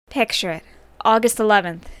Picture it. August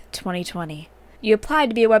 11th, 2020. You applied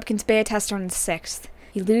to be a Webkinz beta tester on the 6th.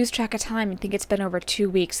 You lose track of time and think it's been over 2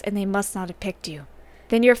 weeks and they must not have picked you.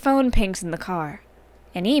 Then your phone pings in the car.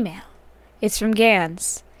 An email. It's from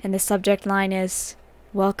Ganz, and the subject line is,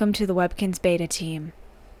 "Welcome to the Webkinz beta team."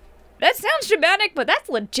 That sounds dramatic, but that's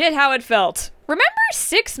legit how it felt. Remember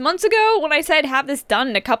 6 months ago when I said have this done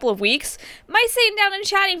in a couple of weeks? My sitting down and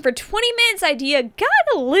chatting for 20 minutes idea got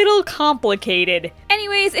a little complicated.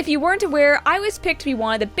 Anyways, if you weren't aware, I was picked to be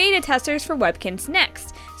one of the beta testers for Webkinz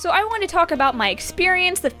Next. So I want to talk about my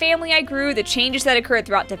experience, the family I grew, the changes that occurred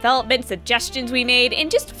throughout development, suggestions we made, and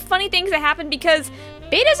just funny things that happened because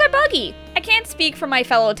betas are buggy. I can't speak for my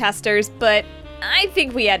fellow testers, but I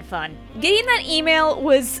think we had fun. Getting that email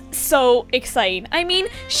was so exciting. I mean,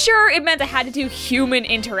 sure, it meant I had to do human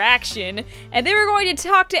interaction, and they were going to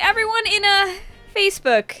talk to everyone in a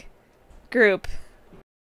Facebook group.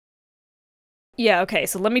 Yeah, okay,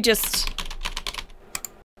 so let me just...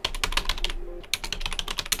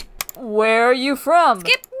 Where are you from?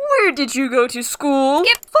 Skip. Where did you go to school?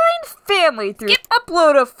 Skip. Find family through. Skip.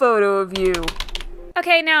 Upload a photo of you.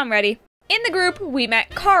 Okay, now I'm ready. In the group, we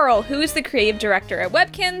met Carl, who is the creative director at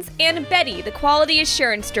Webkinz, and Betty, the quality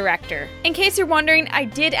assurance director. In case you're wondering, I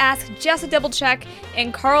did ask just to double check,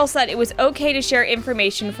 and Carl said it was okay to share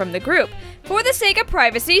information from the group. For the sake of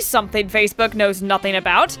privacy, something Facebook knows nothing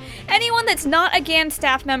about, anyone that's not a Ganz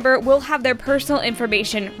staff member will have their personal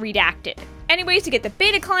information redacted. Anyways, to get the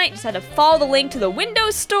beta client, just had to follow the link to the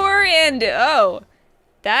Windows Store, and oh,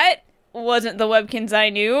 that wasn't the Webkinz I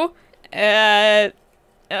knew.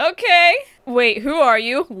 Okay. Wait, who are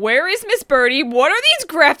you? Where is Miss Birdie? What are these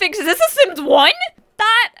graphics? Is this a Sims 1?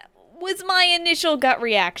 That was my initial gut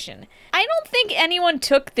reaction. I don't think anyone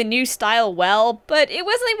took the new style well, but it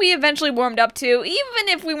was something we eventually warmed up to, even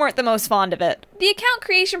if we weren't the most fond of it. The account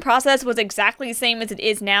creation process was exactly the same as it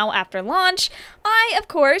is now after launch. I, of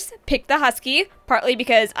course, picked the Husky, partly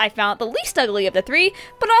because I found it the least ugly of the three,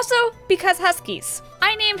 but also because Huskies.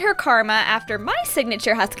 I named her Karma after my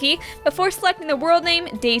signature Husky before selecting the world name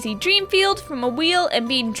Daisy Dreamfield from a wheel and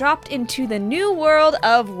being dropped into the new world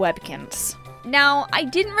of Webkinz. Now, I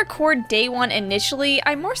didn't record day one initially,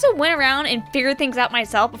 I more so went around and figured things out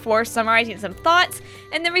myself before summarizing some thoughts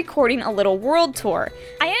and then recording a little world tour.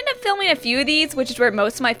 I ended up filming a few of these, which is where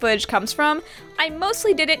most of my footage comes from. I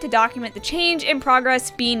mostly did it to document the change and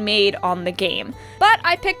progress being made on the game. But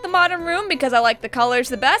I picked the modern room because I like the colors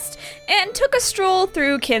the best, and took a stroll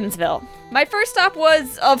through Kinsville. My first stop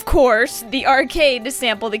was, of course, the arcade to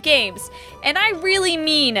sample the games. And I really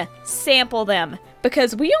mean sample them,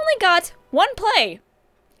 because we only got one play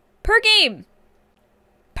per game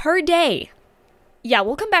per day. Yeah,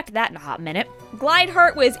 we'll come back to that in a hot minute. Glide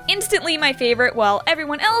Heart was instantly my favorite, while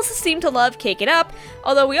everyone else seemed to love Cake It Up,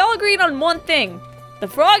 although we all agreed on one thing. The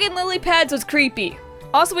frog in lily pads was creepy.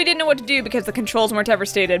 Also, we didn't know what to do because the controls weren't ever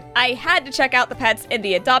stated. I had to check out the pets in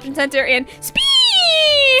the adoption center and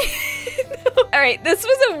Alright, this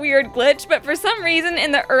was a weird glitch, but for some reason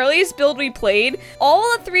in the earliest build we played, all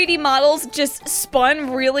the 3D models just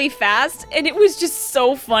spun really fast, and it was just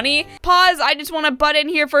so funny. Pause, I just want to butt in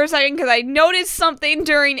here for a second because I noticed something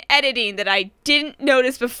during editing that I didn't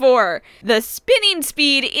notice before. The spinning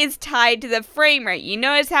speed is tied to the frame rate. You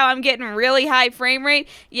notice how I'm getting really high frame rate?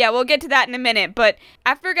 Yeah, we'll get to that in a minute, but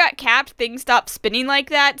after it got capped, things stopped spinning like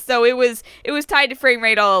that, so it was tied to frame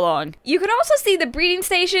rate all along. You could also see the breeding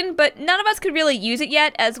station, but none of us could really use it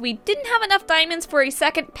yet as we didn't have enough diamonds for a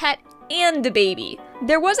second pet and a baby.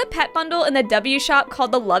 There was a pet bundle in the W shop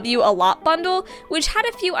called the Love You a Lot bundle, which had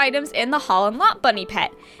a few items in the Holland Lot bunny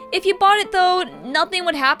pet. If you bought it though, nothing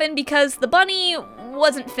would happen because the bunny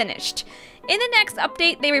wasn't finished. In the next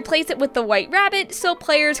update, they replaced it with the White Rabbit so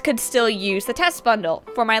players could still use the test bundle.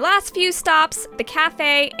 For my last few stops, the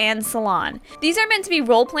cafe and salon. These are meant to be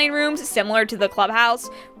role-playing rooms similar to the clubhouse,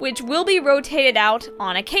 which will be rotated out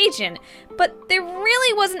on occasion. But there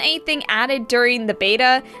really wasn't anything added during the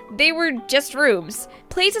beta, they were just rooms.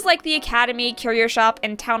 Places like the Academy, Curio Shop,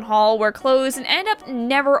 and Town Hall were closed and ended up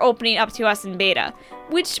never opening up to us in beta.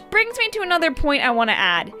 Which brings me to another point I want to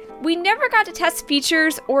add. We never got to test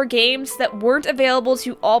features or games that weren't available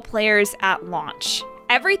to all players at launch.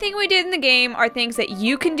 Everything we did in the game are things that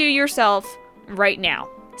you can do yourself right now.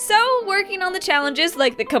 So, working on the challenges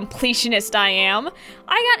like the completionist I am,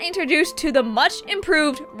 I got introduced to the much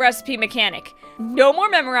improved recipe mechanic. No more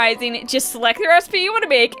memorizing, just select the recipe you want to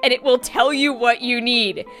make and it will tell you what you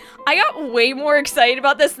need. I got way more excited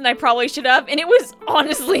about this than I probably should have, and it was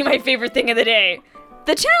honestly my favorite thing of the day.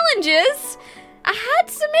 The challenges, I had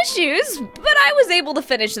some issues, but I was able to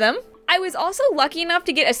finish them. I was also lucky enough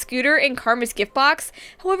to get a scooter in Karma's gift box.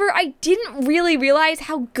 However, I didn't really realize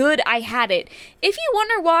how good I had it. If you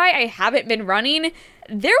wonder why I haven't been running,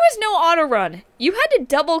 there was no auto run. You had to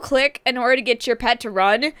double click in order to get your pet to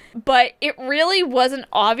run, but it really wasn't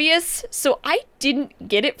obvious, so I didn't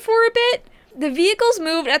get it for a bit. The vehicles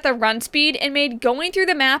moved at the run speed and made going through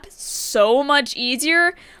the map so much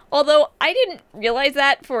easier, although I didn't realize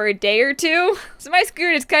that for a day or two. So my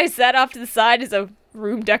scooter just kind of sat off to the side as a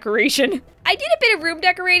room decoration. I did a bit of room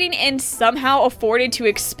decorating and somehow afforded to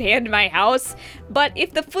expand my house, but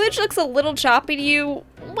if the footage looks a little choppy to you,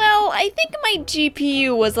 well, I think my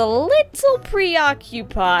GPU was a little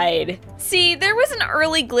preoccupied. See, there was an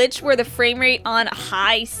early glitch where the frame rate on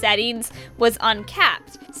high settings was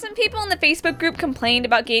uncapped. Some people in the Facebook group complained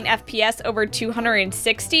about getting FPS over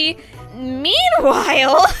 260.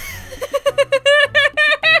 Meanwhile,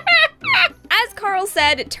 as Carl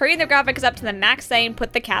said, turning the graphics up to the max setting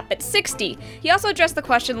put the cap at 60. He also addressed the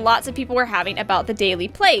question lots of people were having about the daily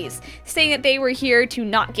plays, saying that they were here to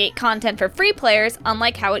not gate content for free players,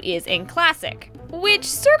 unlike how it is in Classic. Which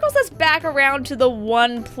circles us back around to the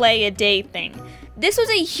one play a day thing. This was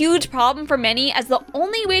a huge problem for many, as the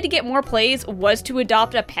only way to get more plays was to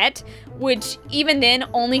adopt a pet, which even then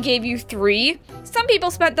only gave you 3. Some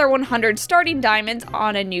people spent their 100 starting diamonds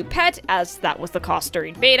on a new pet, as that was the cost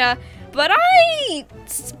during beta, but I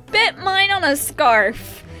spent mine on a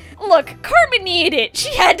scarf. Look, Karma needed it.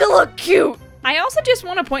 She had to look cute. I also just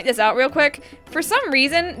want to point this out real quick. For some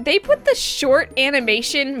reason, they put the short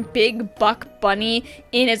animation Big Buck Bunny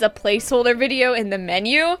in as a placeholder video in the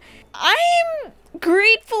menu. I'm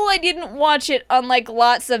grateful I didn't watch it, unlike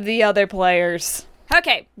lots of the other players.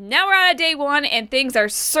 Okay, now we're on day 1 and things are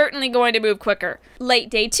certainly going to move quicker. Late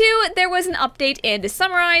day 2, there was an update, and to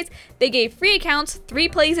summarize, they gave free accounts 3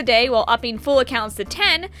 plays a day while upping full accounts to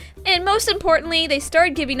 10, and most importantly, they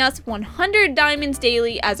started giving us 100 diamonds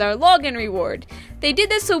daily as our login reward. They did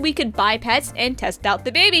this so we could buy pets and test out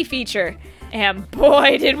the baby feature. And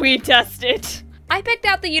boy did we test it! I picked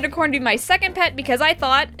out the unicorn to be my second pet because I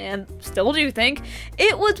thought, and still do think,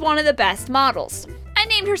 it was one of the best models. I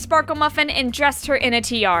named her Sparkle Muffin and dressed her in a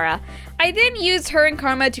tiara. I then used her and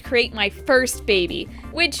Karma to create my first baby,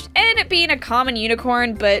 which ended up being a common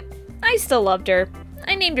unicorn, but I still loved her.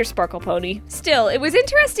 I named her Sparkle Pony. Still, it was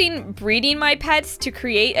interesting breeding my pets to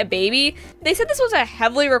create a baby. They said this was a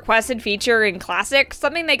heavily requested feature in Classic,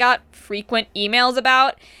 something they got frequent emails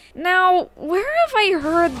about. Now, where have I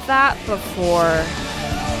heard that before?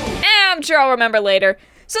 I'm sure I'll remember later.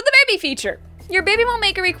 So the baby feature. Your baby will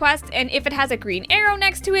make a request, and if it has a green arrow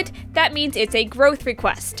next to it, that means it's a growth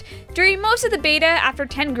request. During most of the beta, after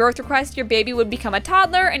 10 growth requests, your baby would become a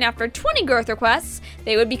toddler, and after 20 growth requests,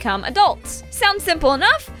 they would become adults. Sounds simple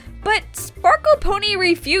enough, but Sparkle Pony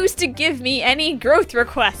refused to give me any growth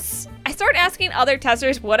requests. I started asking other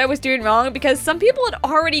testers what I was doing wrong because some people had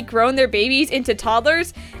already grown their babies into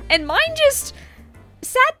toddlers, and mine just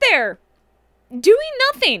sat there, doing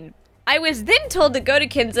nothing. I was then told to go to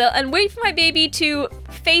Kinza and wait for my baby to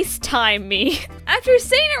FaceTime me. After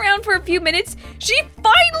sitting around for a few minutes, she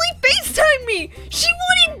finally FaceTimed me! She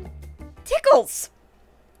wanted tickles!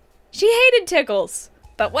 She hated tickles.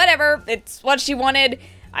 But whatever, it's what she wanted.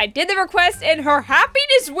 I did the request and her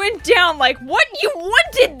happiness went down like, what, you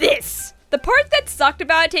wanted this? The part that sucked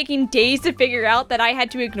about it taking days to figure out that I had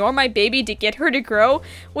to ignore my baby to get her to grow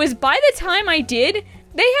was by the time I did,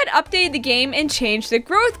 they had updated the game and changed the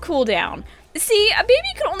growth cooldown. See, a baby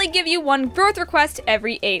could only give you 1 growth request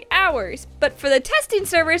every 8 hours, but for the testing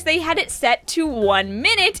servers, they had it set to 1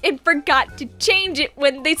 minute and forgot to change it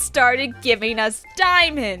when they started giving us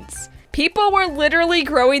diamonds. People were literally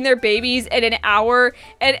growing their babies in an hour,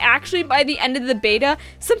 and actually by the end of the beta,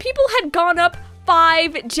 some people had gone up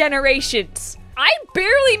 5 generations. I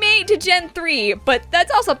barely made it to Gen 3, but that's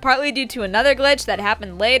also partly due to another glitch that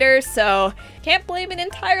happened later, so can't blame it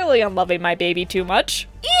entirely on loving my baby too much.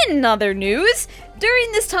 In other news,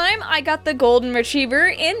 during this time, I got the golden retriever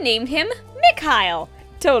and named him Mikhail.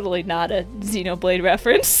 Totally not a Xenoblade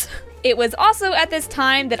reference. It was also at this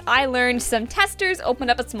time that I learned some testers opened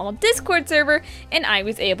up a small Discord server, and I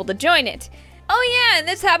was able to join it. Oh yeah, and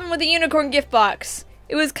this happened with the unicorn gift box.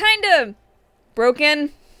 It was kinda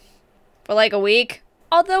broken for like a week.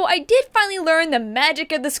 Although I did finally learn the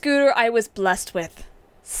magic of the scooter I was blessed with.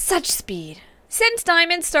 Such speed. Since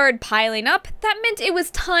diamonds started piling up, that meant it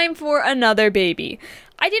was time for another baby.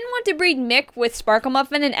 I didn't want to breed Mick with Sparkle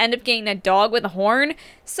Muffin and end up getting a dog with a horn,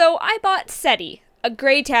 so I bought Seti, a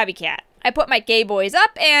gray tabby cat. I put my gay boys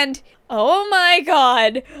up and, oh my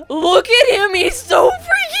god, look at him, he's so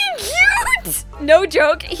freaking cute! What? No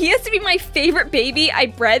joke, he has to be my favorite baby I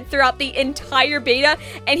bred throughout the entire beta,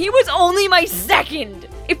 and he was only my second.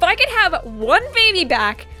 If I could have one baby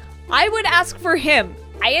back, I would ask for him.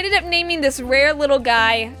 I ended up naming this rare little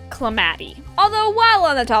guy Clamati. Although, while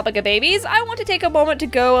on the topic of babies, I want to take a moment to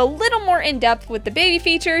go a little more in-depth with the baby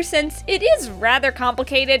feature, since it is rather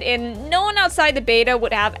complicated and no one outside the beta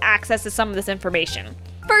would have access to some of this information.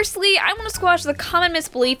 Firstly, I want to squash the common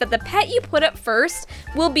misbelief that the pet you put up first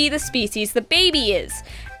will be the species the baby is.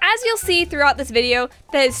 As you'll see throughout this video,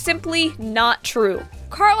 that is simply not true.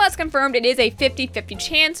 Carl has confirmed it is a 50-50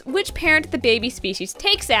 chance which parent the baby species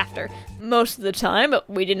takes after. Most of the time, but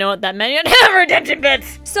we didn't know what that meant yet. Redemption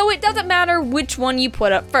bits! So it doesn't matter which one you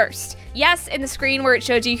put up first. Yes, in the screen where it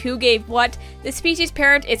shows you who gave what, the species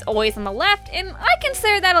parent is always on the left, and I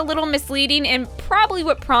consider that a little misleading and probably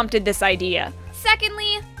what prompted this idea.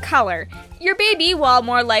 Secondly, color. Your baby, while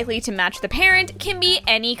more likely to match the parent, can be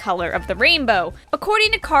any color of the rainbow.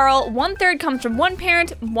 According to Carl, 1/3 comes from one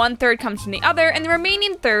parent, 1/3 comes from the other, and the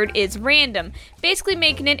remaining third is random, basically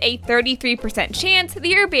making it a 33% chance that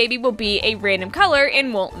your baby will be a random color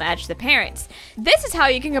and won't match the parents. This is how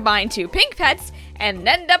you can combine two pink pets and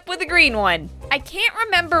end up with a green one. I can't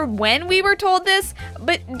remember when we were told this,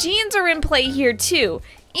 but genes are in play here too.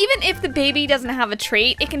 Even if the baby doesn't have a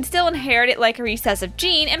trait, it can still inherit it like a recessive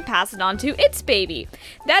gene and pass it on to its baby.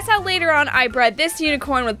 That's how later on I bred this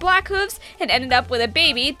unicorn with black hooves and ended up with a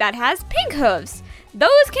baby that has pink hooves.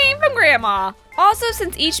 Those came from Grandma. Also,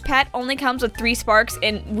 since each pet only comes with 3 sparks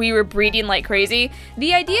and we were breeding like crazy,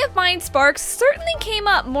 the idea of buying sparks certainly came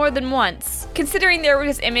up more than once. Considering there was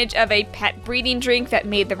this image of a pet breeding drink that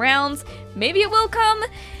made the rounds, maybe it will come.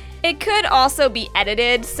 It could also be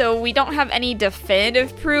edited, so we don't have any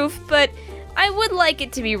definitive proof, but I would like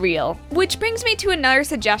it to be real. Which brings me to another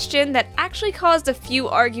suggestion that actually caused a few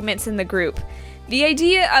arguments in the group. The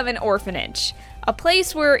idea of an orphanage. A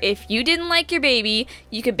place where if you didn't like your baby,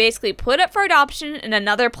 you could basically put it for adoption and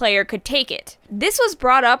another player could take it. This was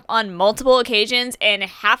brought up on multiple occasions and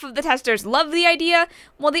half of the testers loved the idea,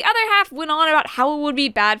 while the other half went on about how it would be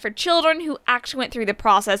bad for children who actually went through the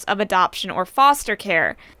process of adoption or foster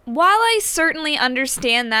care. While I certainly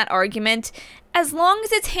understand that argument, as long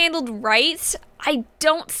as it's handled right, I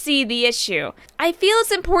don't see the issue. I feel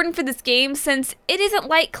it's important for this game since it isn't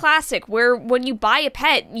like Classic, where when you buy a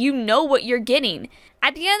pet, you know what you're getting.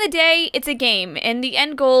 At the end of the day, it's a game, and the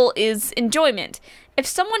end goal is enjoyment. If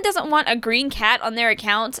someone doesn't want a green cat on their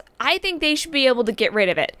account, I think they should be able to get rid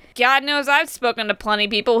of it. God knows I've spoken to plenty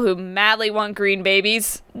of people who madly want green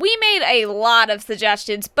babies. We made a lot of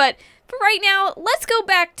suggestions, but for right now, let's go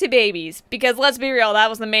back to babies, because let's be real, that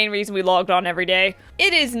was the main reason we logged on every day.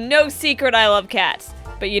 It is no secret I love cats,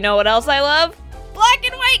 but you know what else I love? Black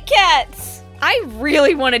and white cats! I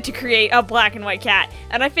really wanted to create a black and white cat,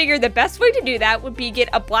 and I figured the best way to do that would be get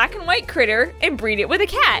a black and white critter and breed it with a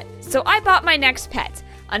cat. So I bought my next pet,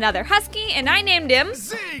 another husky, and I named him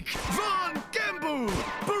Zeke von Gembu,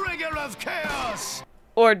 bringer of chaos!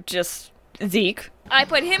 Or just Zeke. I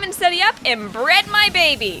put him in Steady Up and bred my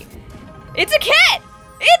baby. It's a cat!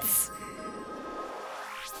 It's...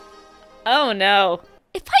 Oh no.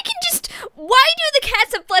 If I can just... Why do the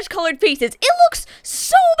cats have flesh-colored faces? It looks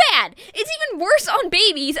so bad! It's even worse on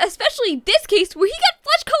babies, especially this case where he got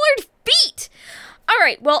flesh-colored feet!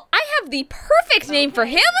 Alright, well, I have the perfect name for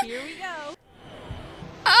him! Here we go.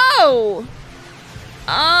 Oh!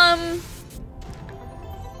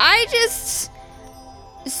 I just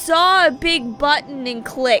saw a big button and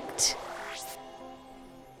clicked.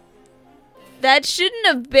 That shouldn't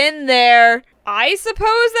have been there. I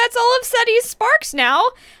suppose that's all of Seti's sparks now.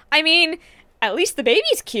 I mean, at least the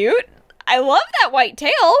baby's cute. I love that white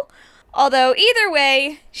tail. Although either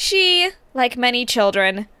way, she, like many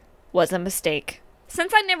children, was a mistake.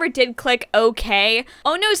 Since I never did click OK,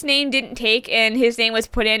 Ono's name didn't take and his name was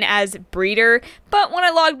put in as Breeder, but when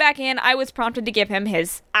I logged back in, I was prompted to give him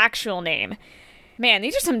his actual name. Man,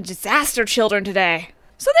 these are some disaster children today.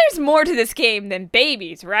 So there's more to this game than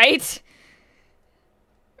babies, right?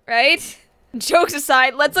 Right? Jokes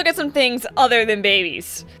aside, let's look at some things other than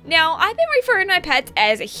babies. Now, I've been referring to my pets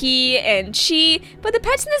as he and she, but the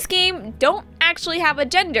pets in this game don't actually have a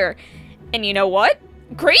gender. And you know what?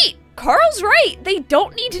 Great! Carl's right! They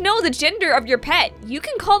don't need to know the gender of your pet. You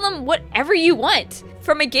can call them whatever you want.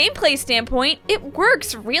 From a gameplay standpoint, it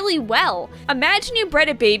works really well. Imagine you bred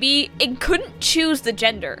a baby and couldn't choose the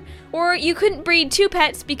gender. Or you couldn't breed 2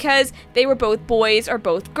 pets because they were both boys or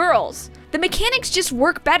both girls. The mechanics just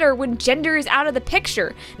work better when gender is out of the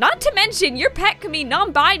picture. Not to mention, your pet can be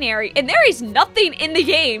non-binary, and there is nothing in the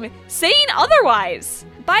game saying otherwise.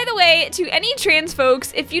 By the way, to any trans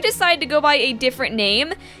folks, if you decide to go by a different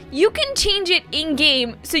name, you can change it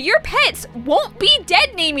in-game so your pets won't be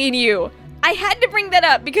dead naming you. I had to bring that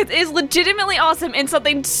up because it is legitimately awesome and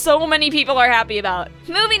something so many people are happy about.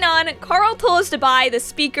 Moving on, Carl told us to buy the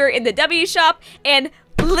speaker in the W shop and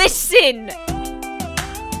listen!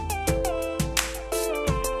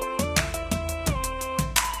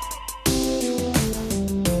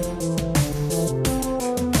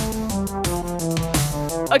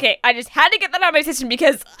 Okay, I just had to get that out of my system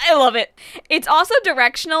because I love it. It's also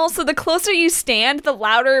directional, so the closer you stand, the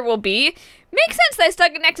louder it will be. Makes sense that I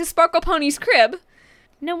stuck it next to Sparkle Pony's crib.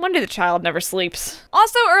 No wonder the child never sleeps.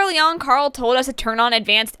 Also, early on, Carl told us to turn on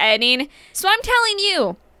advanced editing, so I'm telling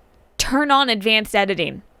you, turn on advanced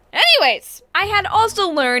editing. Anyways, I had also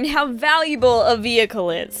learned how valuable a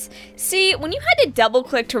vehicle is. See, when you had to double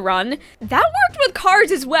click to run, that worked with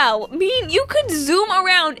cars as well, meaning you could zoom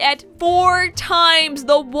around at 4 times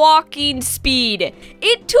the walking speed.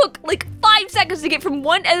 It took like 5 seconds to get from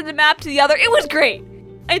one end of the map to the other. It was great.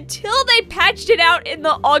 Until they patched it out in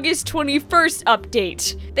the August 21st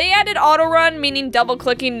update. They added auto run, meaning double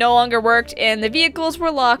clicking no longer worked, and the vehicles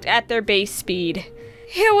were locked at their base speed.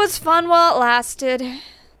 It was fun while it lasted.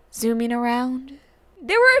 Zooming around.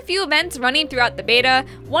 There were a few events running throughout the beta.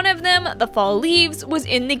 One of them, the Fall Leaves, was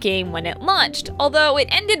in the game when it launched, although it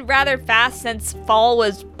ended rather fast since fall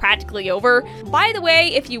was practically over. By the way,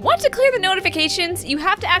 if you want to clear the notifications, you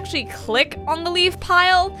have to actually click on the leaf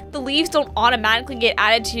pile. The leaves don't automatically get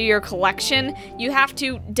added to your collection. You have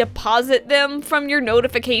to deposit them from your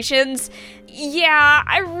notifications. Yeah,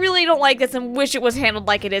 I really don't like this and wish it was handled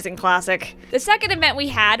like it is in Classic. The second event we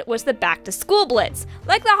had was the Back to School Blitz.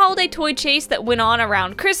 Like the holiday toy chase that went on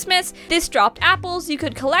around Christmas, this dropped apples you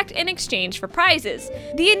could collect in exchange for prizes.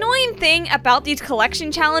 The annoying thing about these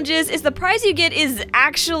collection challenges is the prize you get is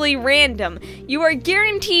actually random. You are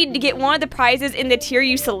guaranteed to get one of the prizes in the tier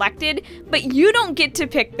you selected, but you don't get to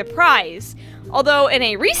pick the prize. Although in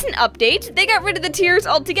a recent update, they got rid of the tiers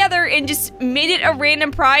altogether and just made it a random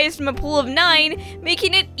prize from a pool of 9,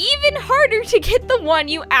 making it even harder to get the one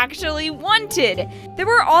you actually wanted. There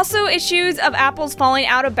were also issues of apples falling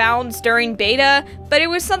out of bounds during beta, but it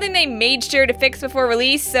was something they made sure to fix before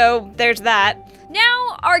release, so there's that.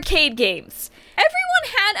 Now, arcade games.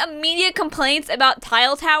 Everyone had immediate complaints about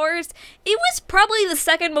tile towers. It was probably the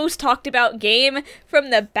second most talked about game, from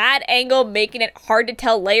the bad angle making it hard to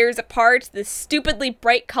tell layers apart, the stupidly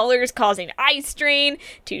bright colors causing eye strain,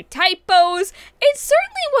 to typos. It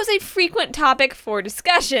certainly was a frequent topic for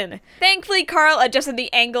discussion. Thankfully, Carl adjusted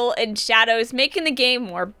the angle and shadows, making the game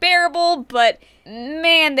more bearable, but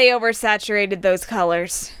man, they oversaturated those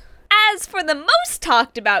colors. As for the most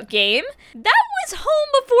talked about game, that was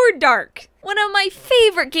Home Before Dark. One of my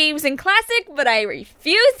favorite games in Classic, but I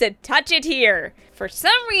refuse to touch it here. For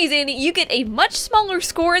some reason, you get a much smaller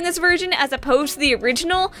score in this version as opposed to the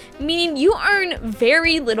original, meaning you earn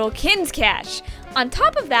very little Kinz cash. On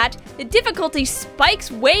top of that, the difficulty spikes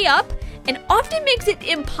way up and often makes it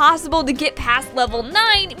impossible to get past level 9,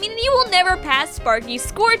 meaning you will never pass Sparky's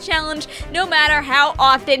score challenge no matter how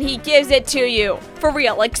often he gives it to you. For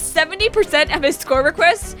real, like 70% of his score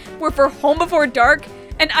requests were for Home Before Dark,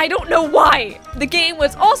 and I don't know why. The game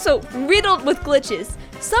was also riddled with glitches.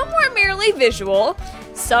 Some were merely visual,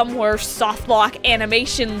 some were softlock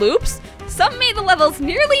animation loops, some made the levels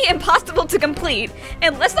nearly impossible to complete,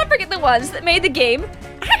 and let's not forget the ones that made the game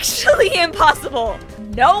actually impossible.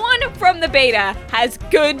 No one from the beta has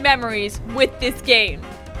good memories with this game.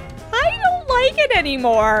 I don't like it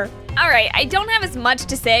anymore. Alright, I don't have as much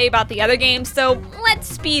to say about the other games, so let's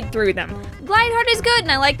speed through them. Glideheart is good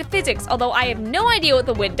and I like the physics, although I have no idea what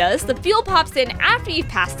the wind does. The fuel pops in after you've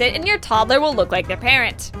passed it and your toddler will look like their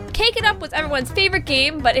parent. Cake It Up was everyone's favorite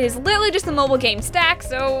game, but it is literally just a mobile game stack,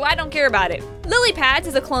 so I don't care about it. Lily Pads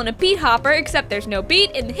is a clone of Beat Hopper, except there's no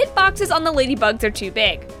beat and the hitboxes on the ladybugs are too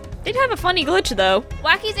big. Did have a funny glitch though.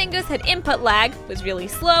 Wacky's Angus had input lag, was really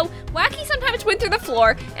slow, Wacky sometimes went through the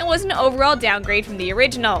floor, and was an overall downgrade from the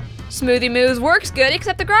original. Smoothie Moves works good,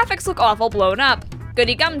 except the graphics look awful blown up.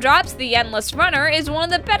 Goody Gumdrops, the Endless Runner, is one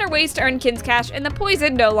of the better ways to earn Kinz cash, and the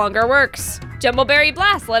poison no longer works. Jumbleberry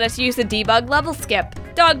Blast let us use the debug level skip.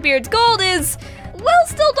 Dogbeard's Gold is, well,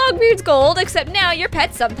 still Dogbeard's Gold, except now your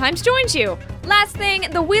pet sometimes joins you. Last thing,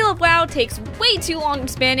 the Wheel of WoW takes way too long to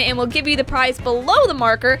spin and will give you the prize below the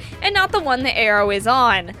marker and not the one the arrow is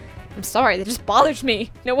on. I'm sorry, that just bothers me.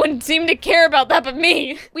 No one seemed to care about that but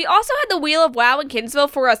me. We also had the Wheel of WoW in Kinsville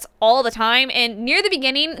for us all the time, and near the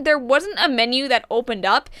beginning, there wasn't a menu that opened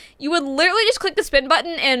up. You would literally just click the spin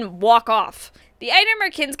button and walk off. The item or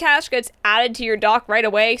Kinz cache gets added to your dock right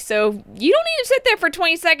away, so you don't need to sit there for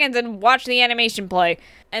 20 seconds and watch the animation play.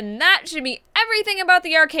 And that should be everything about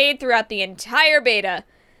the arcade throughout the entire beta.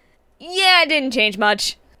 Yeah, it didn't change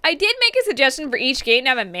much. I did make a suggestion for each game to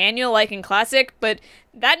have a manual like in Classic, but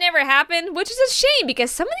that never happened, which is a shame because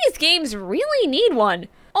some of these games really need one.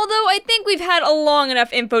 Although I think we've had a long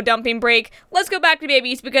enough info dumping break, let's go back to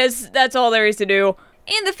babies because that's all there is to do.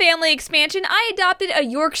 In the family expansion, I adopted a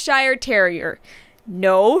Yorkshire Terrier.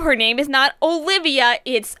 No, her name is not Olivia,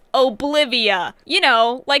 it's Oblivia. You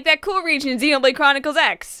know, like that cool region in Xenoblade Chronicles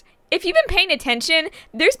X. If you've been paying attention,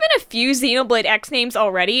 there's been a few Xenoblade X names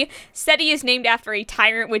already. Seti is named after a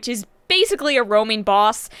tyrant, which is basically a roaming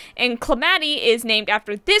boss, and Clamati is named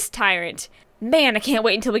after this tyrant. Man, I can't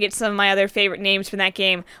wait until we get some of my other favorite names from that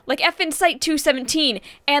game, like FN Site 217,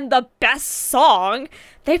 and the best song.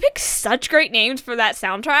 They picked such great names for that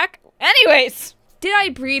soundtrack. Anyways, did I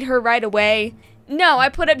breed her right away? No, I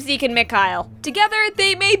put up Zeke and Mikhail. Together,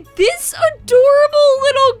 they made this adorable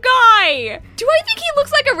little guy. Do I think he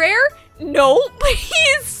looks like a rare? No, but he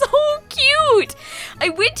is so cute. I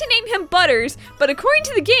went to name him Butters, but according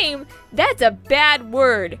to the game, that's a bad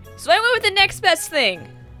word. So I went with the next best thing.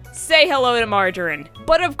 Say hello to Margarine.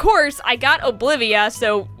 But of course, I got Oblivia,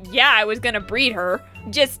 so yeah, I was gonna breed her.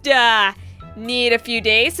 Just, need a few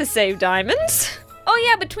days to save diamonds. Oh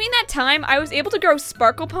yeah, between that time, I was able to grow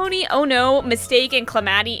Sparkle Pony, Oh No, Mistake, and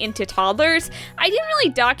Clamati into toddlers. I didn't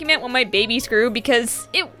really document when my babies grew because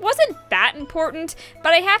it wasn't that important,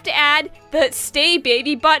 but I have to add, the stay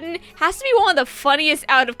baby button has to be one of the funniest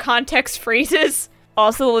out of context phrases.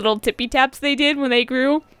 Also the little tippy taps they did when they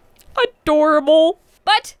grew. Adorable.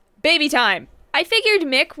 But, baby time. I figured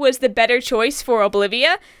Mick was the better choice for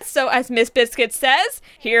Oblivia, so as Miss Biscuit says,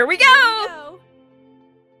 here we go!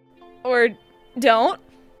 Or don't.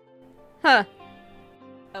 Huh.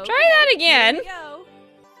 Okay, try that again.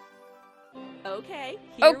 Okay,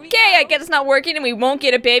 okay, I guess it's not working and we won't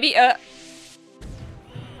get a baby.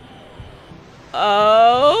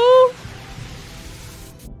 Oh.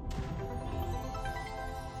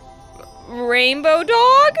 Rainbow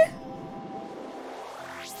dog?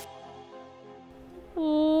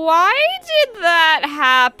 Why did that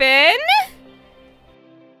happen?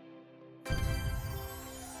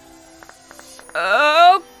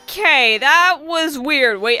 Okay, that was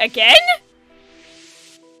weird. Wait, again?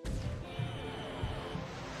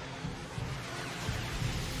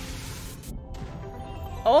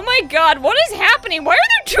 Oh my god, what is happening? Why are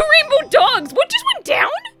there two rainbow dogs? What just went down?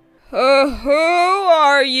 Who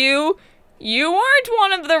are you? You aren't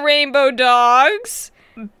one of the rainbow dogs.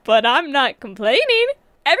 But I'm not complaining.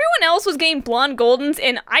 Everyone else was getting blonde goldens,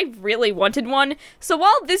 and I really wanted one, so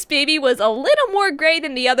while this baby was a little more gray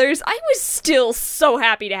than the others, I was still so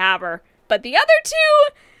happy to have her. But the other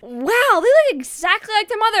two, wow, they look exactly like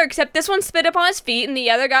their mother, except this one spit up on his feet and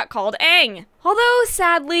the other got called Aang. Although,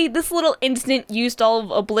 sadly, this little incident used all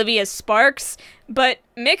of Oblivia's sparks, but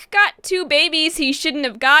Mick got two babies he shouldn't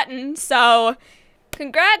have gotten, so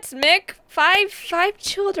congrats, Mick. Five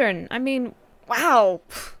children. I mean, wow.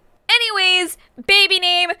 Anyways, baby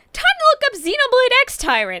name, time to look up Xenoblade X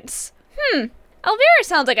Tyrants. Elvira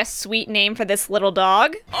sounds like a sweet name for this little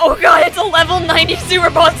dog. Oh god, it's a level 90 super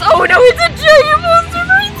boss. Oh no, it's a giant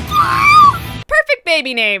monster. Perfect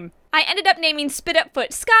baby name. I ended up naming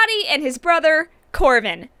Spit-Up-Foot Scotty and his brother,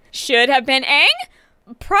 Corvin. Should have been Aang?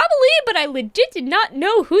 Probably, but I legit did not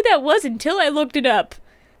know who that was until I looked it up.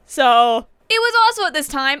 So, it was also at this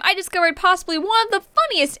time I discovered possibly one of the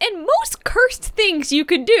funniest and most cursed things you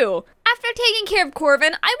could do. After taking care of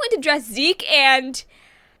Corvin, I went to dress Zeke and...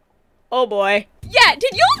 oh boy. Yeah,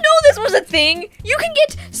 did y'all know this was a thing? You can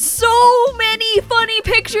get so many funny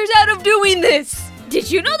pictures out of doing this.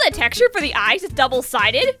 Did you know the texture for the eyes is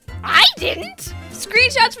double-sided? I didn't.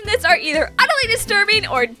 Screenshots from this are either utterly disturbing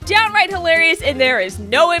or downright hilarious, and there is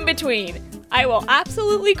no in-between. I will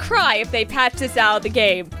absolutely cry if they patch this out of the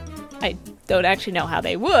game. I don't actually know how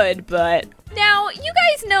they would, but... Now, you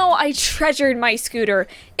guys know I treasured my scooter.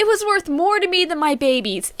 It was worth more to me than my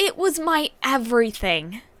babies. It was my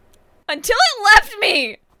everything. Until it left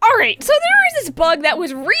me! Alright, so there was this bug that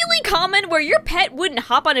was really common where your pet wouldn't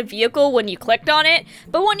hop on a vehicle when you clicked on it,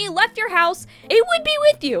 but when you left your house, it would be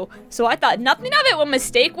with you. So I thought nothing of it when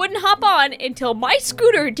Mistake wouldn't hop on until my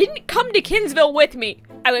scooter didn't come to Kinsville with me.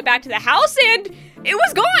 I went back to the house and it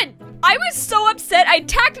was gone! I was so upset I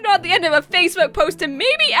tacked it on the end of a Facebook post to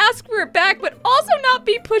maybe ask for it back, but also not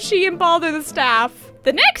be pushy and bother the staff.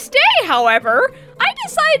 The next day, however, I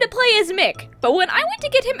decided to play as Mick, but when I went to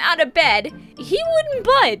get him out of bed, he wouldn't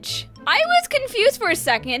budge. I was confused for a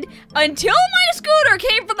second until my scooter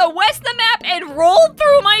came from the west of the map and rolled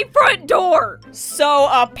through my front door. So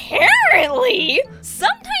apparently,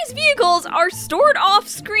 sometimes vehicles are stored off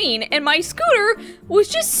screen and my scooter was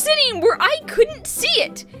just sitting where I couldn't see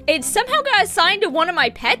it. It somehow got assigned to one of my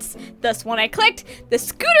pets, thus when I clicked, the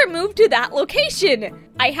scooter moved to that location.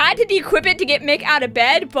 I had to de-equip it to get Mick out of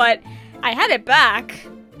bed, but I had it back.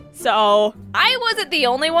 So, I wasn't the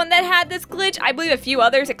only one that had this glitch. I believe a few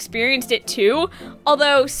others experienced it too.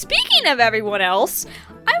 Although, speaking of everyone else,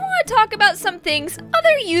 I want to talk about some things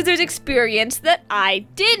other users experienced that I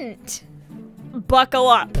didn't. Buckle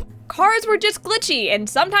up. Cars were just glitchy, and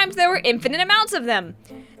sometimes there were infinite amounts of them.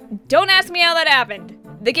 Don't ask me how that happened.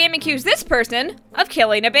 The game accused this person of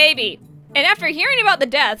killing a baby. And after hearing about the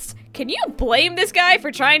deaths, can you blame this guy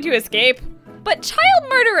for trying to escape? But child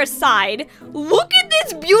murder aside, look at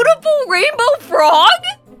this beautiful rainbow frog!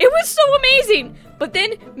 It was so amazing! But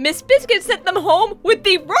then Miss Biscuit sent them home with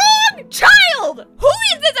the wrong child! Who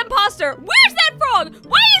is this imposter? Where's that frog?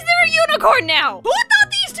 Why is there a unicorn now? Who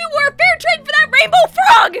thought these two were a fair trade for that rainbow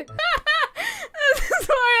frog? This is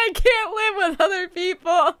why I can't live with other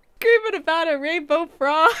people. Screaming about a rainbow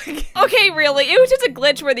frog. Okay, really, it was just a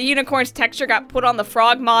glitch where the unicorn's texture got put on the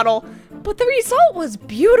frog model, but the result was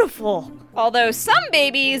beautiful. Although some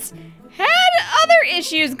babies had other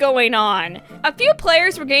issues going on. A few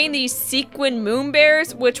players were getting these sequin moon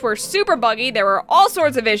bears, which were super buggy. There were all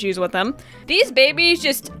sorts of issues with them. These babies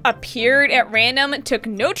just appeared at random, took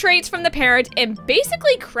no traits from the parent, and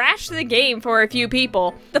basically crashed the game for a few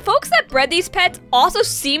people. The folks that bred these pets also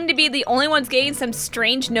seemed to be the only ones getting some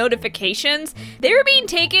strange notifications. They were being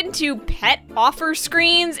taken to pet offer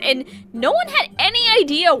screens, and no one had any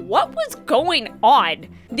idea what was going on.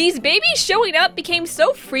 These babies showing up became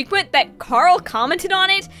so frequent that Carl commented on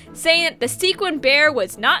it, saying that the sequin bear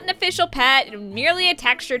was not an official pet and merely a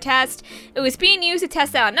texture test. It was being used to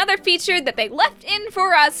test out another feature that they left in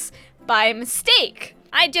for us by mistake.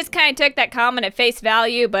 I just kind of took that comment at face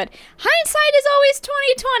value, but hindsight is always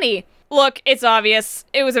 20/20. Look, it's obvious.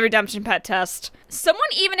 It was a redemption pet test. Someone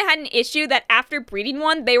even had an issue that after breeding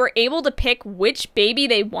one, they were able to pick which baby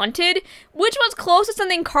they wanted, which was close to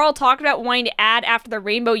something Carl talked about wanting to add after the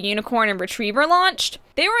Rainbow Unicorn and Retriever launched.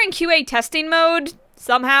 They were in QA testing mode,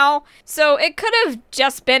 somehow, so it could have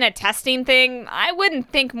just been a testing thing. I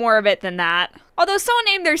wouldn't think more of it than that. Although someone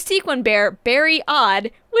named their sequin bear Berry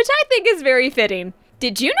Odd, which I think is very fitting.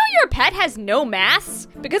 Did you know your pet has no mass?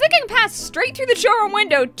 Because it can pass straight through the showroom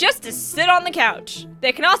window just to sit on the couch.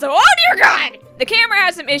 They can also, oh dear God! The camera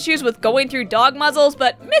has some issues with going through dog muzzles,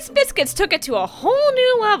 but Miss Biscuits took it to a whole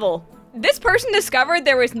new level. This person discovered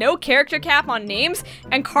there was no character cap on names,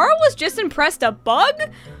 and Carl was just impressed a bug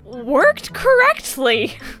worked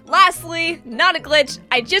correctly. Lastly, not a glitch,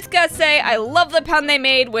 I just gotta say I love the pun they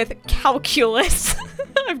made with calculus.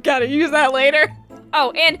 I've gotta use that later. Oh,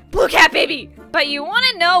 and Blue Cat Baby! But you want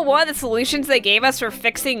to know one of the solutions they gave us for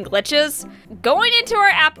fixing glitches? Going into our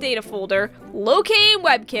app data folder, locating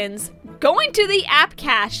Webkinz, going to the app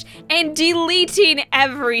cache, and deleting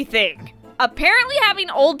everything. Apparently having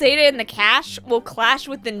old data in the cache will clash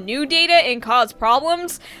with the new data and cause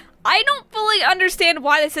problems. I don't fully understand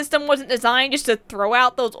why the system wasn't designed just to throw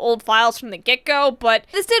out those old files from the get-go, but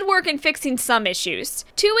this did work in fixing some issues.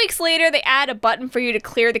 2 weeks later, they add a button for you to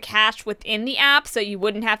clear the cache within the app so you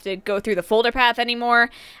wouldn't have to go through the folder path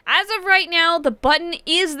anymore. As of right now, the button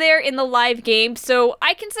is there in the live game, so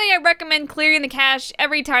I can say I recommend clearing the cache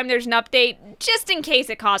every time there's an update, just in case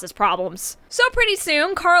it causes problems. So pretty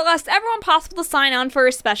soon, Carl asked everyone possible to sign on for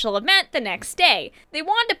a special event the next day. They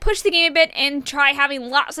wanted to push the game a bit and try having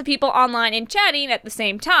lots of people online and chatting at the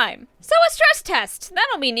same time. So a stress test.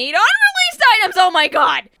 That'll be neat. Unreleased items, oh my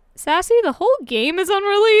god! Sassy, the whole game is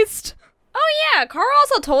unreleased? Oh yeah, Carl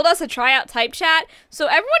also told us to try out type chat, so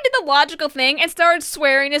everyone did the logical thing and started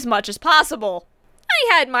swearing as much as possible.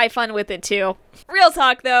 I had my fun with it too. Real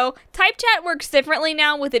talk though, type chat works differently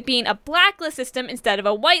now with it being a blacklist system instead of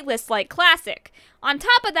a whitelist like Classic. On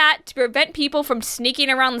top of that, to prevent people from sneaking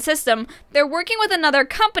around the system, they're working with another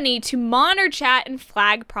company to monitor chat and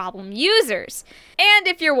flag problem users. And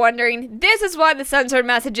if you're wondering, this is why the censored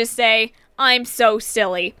messages say, "I'm so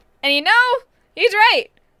silly." And you know, he's right.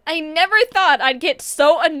 I never thought I'd get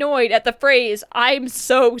so annoyed at the phrase, "I'm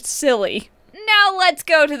so silly." Now let's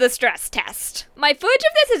go to the stress test. My footage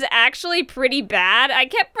of this is actually pretty bad. I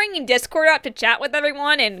kept bringing Discord up to chat with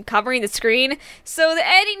everyone and covering the screen, so the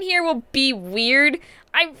editing here will be weird.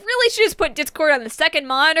 I really should just put Discord on the second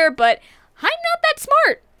monitor, but I'm not that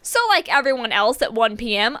smart. So like everyone else at 1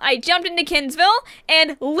 p.m., I jumped into Kinsville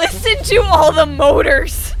and listened to all the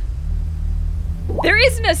motors. There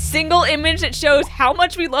isn't a single image that shows how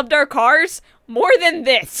much we loved our cars more than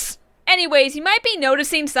this. Anyways, you might be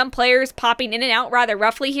noticing some players popping in and out rather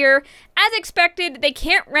roughly here. As expected, they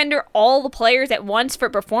can't render all the players at once for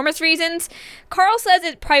performance reasons. Carl says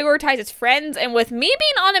it prioritizes friends, and with me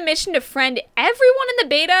being on a mission to friend everyone in the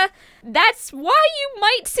beta, that's why you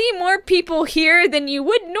might see more people here than you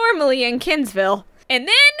would normally in Kinsville. And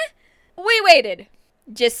then, we waited.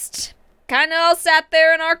 Just kinda all sat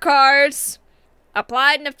there in our cars,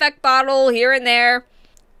 applied an effect bottle here and there,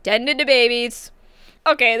 tended to babies.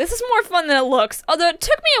 Okay, this is more fun than it looks, although it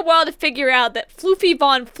took me a while to figure out that Floofy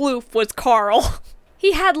Von Floof was Carl.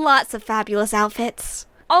 He had lots of fabulous outfits.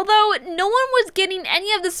 Although, no one was getting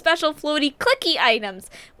any of the special floaty clicky items,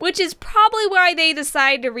 which is probably why they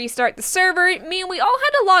decided to restart the server, meaning we all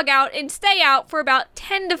had to log out and stay out for about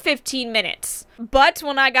 10 to 15 minutes. But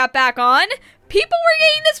when I got back on, people were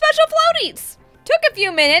getting the special floaties! Took a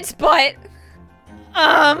few minutes, but...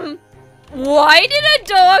 why did a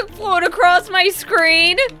dog float across my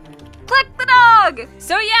screen? Click the dog!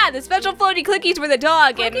 So yeah, the special floaty clickies were the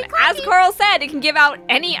dog, and as Carl said, it can give out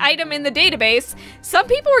any item in the database. Some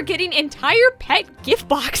people were getting entire pet gift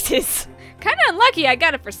boxes. Kinda unlucky I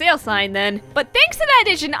got a for sale sign then. But thanks to that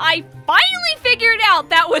addition, I finally figured out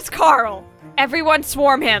that was Carl. Everyone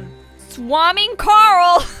swarm him. Swarming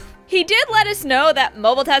Carl! He did let us know that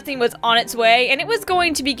mobile testing was on its way, and it was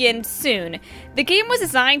going to begin soon. The game was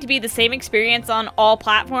designed to be the same experience on all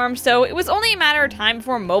platforms, so it was only a matter of time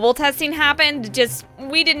before mobile testing happened, just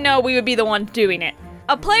we didn't know we would be the ones doing it.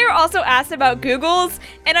 A player also asked about Google's,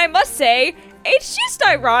 and I must say, it's just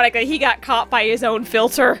ironic that he got caught by his own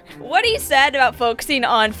filter. What he said about focusing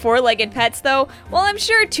on 4-legged pets though, well I'm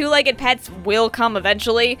sure 2-legged pets will come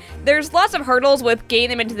eventually. There's lots of hurdles with getting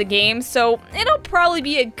them into the game, so it'll probably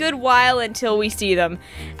be a good while until we see them.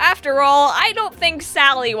 After all, I don't think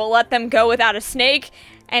Sally will let them go without a snake,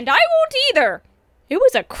 and I won't either. It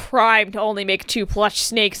was a crime to only make 2 plush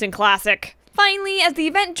snakes in Classic. Finally, as the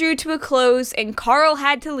event drew to a close and Carl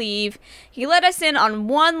had to leave, he let us in on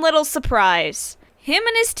one little surprise. Him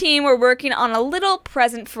and his team were working on a little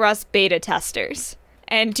present for us beta testers.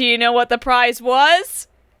 And do you know what the prize was?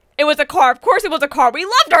 It was a car. Of course it was a car. We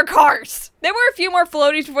loved our cars! There were a few more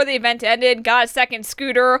floaties before the event ended, got a second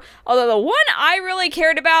scooter, although the one I really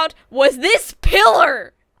cared about was this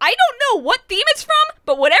pillar! I don't know what theme it's from,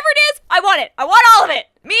 but whatever it is, I want it. I want all of it!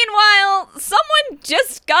 Meanwhile, someone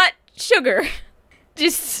just got sugar.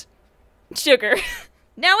 Just sugar.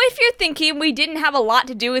 Now, if you're thinking we didn't have a lot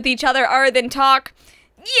to do with each other other than talk,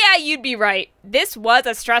 yeah, you'd be right. This was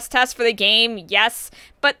a stress test for the game, yes,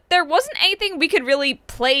 but there wasn't anything we could really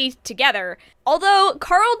play together. Although,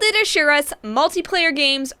 Carl did assure us multiplayer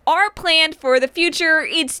games are planned for the future,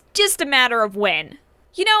 it's just a matter of when.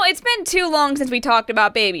 You know, it's been too long since we talked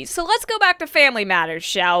about babies, so let's go back to family matters,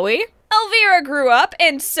 shall we? Elvira grew up,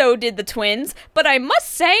 and so did the twins, but I must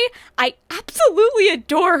say, I absolutely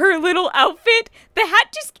adore her little outfit. The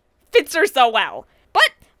hat just fits her so well. But,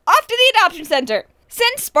 off to the adoption center.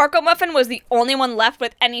 Since Sparkle Muffin was the only one left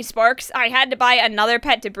with any sparks, I had to buy another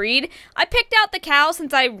pet to breed. I picked out the cow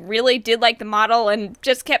since I really did like the model and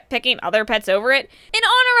just kept picking other pets over it. In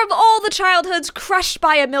honor of all the childhoods crushed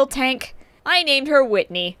by a milk tank, I named her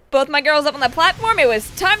Whitney. Both my girls up on the platform, it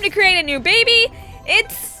was time to create a new baby.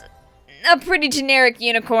 It's a pretty generic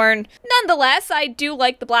unicorn. Nonetheless, I do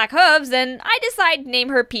like the black hooves, and I decided to name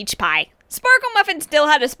her Peach Pie. Sparkle Muffin still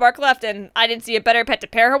had a spark left, and I didn't see a better pet to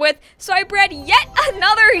pair her with, so I bred yet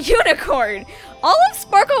another unicorn. All of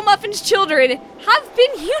Sparkle Muffin's children have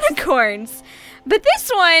been unicorns, but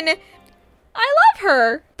this one, I love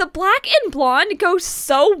her. The black and blonde go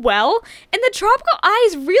so well, and the tropical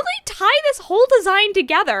eyes really tie this whole design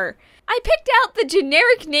together. I picked out the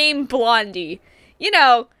generic name Blondie. You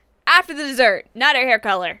know, after the dessert, not her hair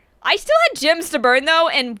color. I still had gems to burn though,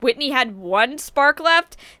 and Whitney had 1 spark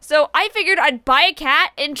left, so I figured I'd buy a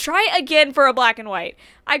cat and try again for a black and white.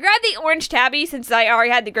 I grabbed the orange tabby since I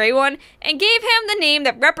already had the gray one, and gave him the name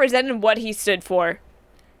that represented what he stood for.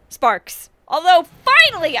 Sparks. Although,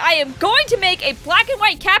 finally, I am going to make a black and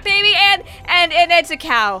white cat baby, and it's a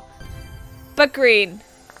cow. But green.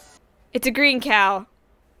 It's a green cow.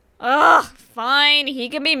 Ugh, fine, he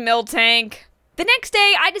can be Miltank. The next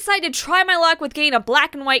day, I decided to try my luck with getting a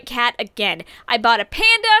black and white cat again. I bought a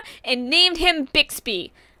panda and named him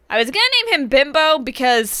Bixby. I was gonna name him Bimbo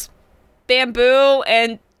because bamboo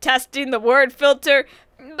and testing the word filter,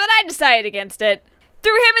 but I decided against it.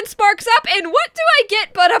 Threw him and Sparks up, and what do I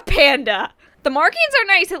get but a panda? The markings are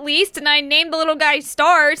nice at least, and I named the little guy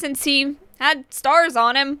Star since he had stars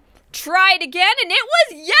on him. Tried again, and it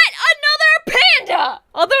was yet another panda!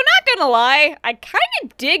 Although, not gonna lie, I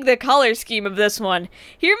kinda dig the color scheme of this one.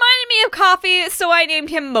 He reminded me of coffee, so I named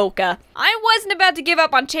him Mocha. I wasn't about to give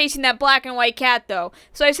up on chasing that black and white cat, though,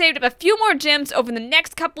 so I saved up a few more gems over the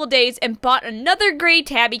next couple of days and bought another gray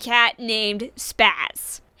tabby cat named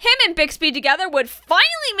Spaz. Him and Bixby together would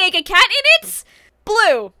finally make a cat, and it's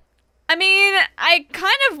blue. I mean, I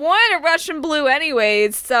kind of wanted a Russian blue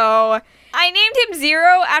anyways, so I named him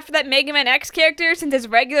Zero after that Mega Man X character since his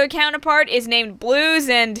regular counterpart is named Blues,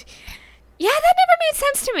 and yeah, that never made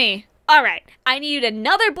sense to me. Alright, I needed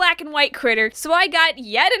another black and white critter, so I got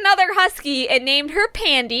yet another husky and named her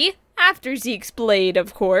Pandy, after Zeke's blade,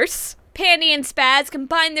 of course. Pandy and Spaz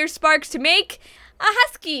combined their sparks to make a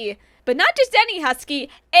husky, but not just any husky,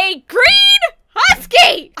 a green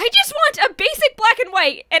husky! I just want a basic black and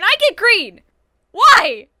white, and I get green.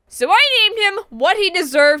 Why? So I named him what he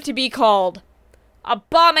deserved to be called.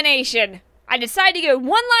 Abomination. I decided to give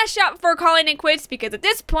one last shot before calling it quits because at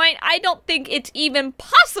this point, I don't think it's even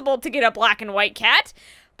possible to get a black and white cat.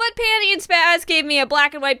 But Pandy and Spaz gave me a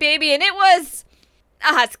black and white baby and it was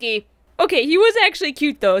a husky. Okay, he was actually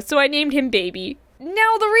cute though, so I named him Baby.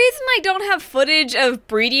 Now, the reason I don't have footage of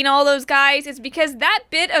breeding all those guys is because that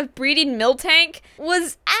bit of breeding Miltank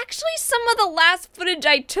was actually some of the last footage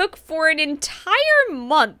I took for an entire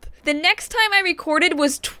month. The next time I recorded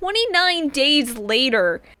was 29 days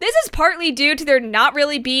later. This is partly due to there not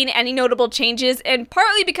really being any notable changes, and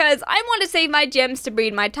partly because I want to save my gems to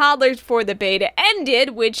breed my toddlers before the beta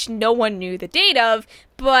ended, which no one knew the date of,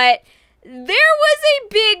 but there was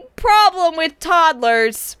a big problem with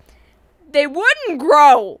toddlers. They wouldn't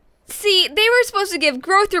grow. See, they were supposed to give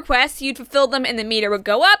growth requests, you'd fulfill them and the meter would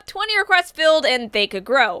go up, 20 requests filled and they could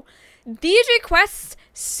grow. These requests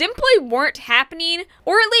simply weren't happening,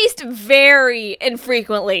 or at least very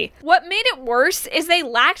infrequently. What made it worse is they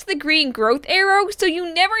lacked the green growth arrow, so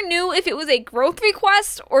you never knew if it was a growth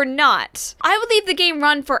request or not. I would leave the game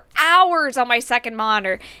run for hours on my second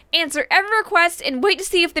monitor, answer every request, and wait to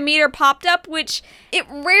see if the meter popped up, which it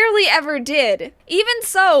rarely ever did. Even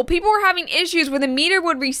so, people were having issues where the meter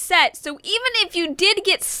would reset, so even if you did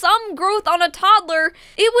get some growth on a toddler,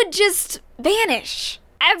 it would just vanish.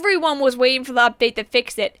 Everyone was waiting for the update to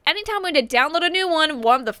fix it. Anytime we had to download a new one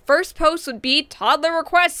of the first posts would be toddler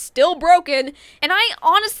requests still broken, and I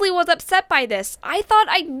honestly was upset by this. I thought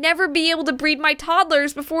I'd never be able to breed my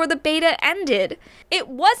toddlers before the beta ended. It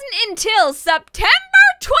wasn't until September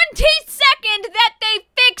 22nd that they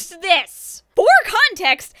fixed this. For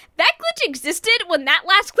context, that glitch existed when that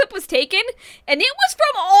last clip was taken, and it was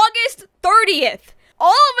from August 30th. All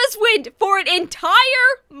of us went for an entire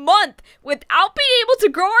month without being able to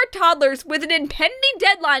grow our toddlers with an impending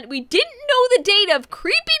deadline we didn't know the date of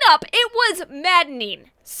creeping up. It was maddening.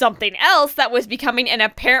 Something else that was becoming an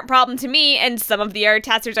apparent problem to me and some of the other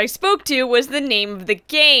testers I spoke to was the name of the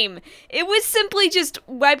game. It was simply just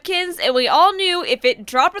Webkinz, and we all knew if it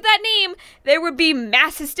dropped with that name, there would be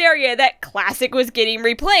mass hysteria that Classic was getting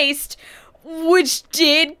replaced, which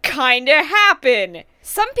did kinda happen.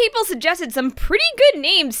 Some people suggested some pretty good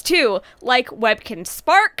names too, like Webkinz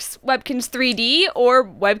Sparks, Webkinz 3D, or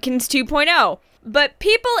Webkinz 2.0. But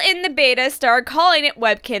people in the beta started calling it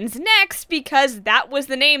Webkinz Next because that was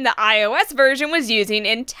the name the iOS version was using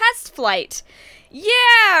in test flight.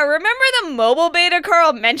 Yeah, remember the mobile beta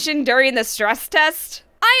Carl mentioned during the stress test?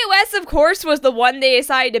 iOS, of course, was the one they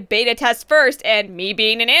decided to beta test first, and me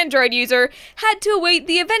being an Android user, had to await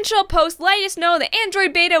the eventual post letting us know the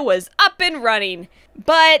Android beta was up and running.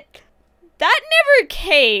 But that never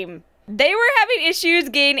came. They were having issues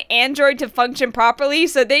getting Android to function properly,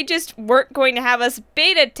 so they just weren't going to have us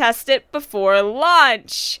beta test it before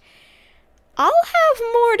launch. I'll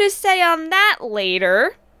have more to say on that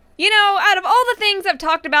later. You know, out of all the things I've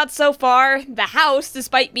talked about so far, the house,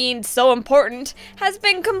 despite being so important, has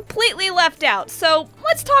been completely left out, so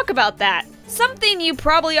let's talk about that. Something you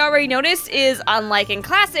probably already noticed is, unlike in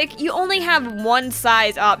Classic, you only have one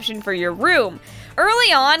size option for your room.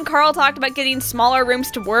 Early on, Carl talked about getting smaller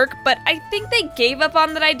rooms to work, but I think they gave up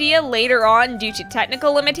on that idea later on due to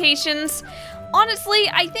technical limitations. Honestly,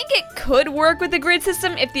 I think it could work with the grid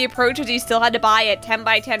system if the approach was you still had to buy a 10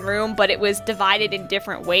 by 10 room, but it was divided in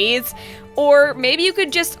different ways. Or maybe you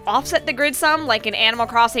could just offset the grid some, like an Animal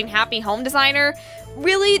Crossing Happy Home Designer.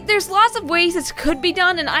 Really, there's lots of ways this could be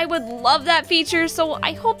done, and I would love that feature, so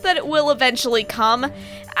I hope that it will eventually come.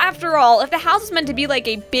 After all, if the house is meant to be like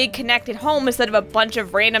a big connected home instead of a bunch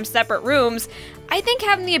of random separate rooms, I think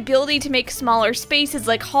having the ability to make smaller spaces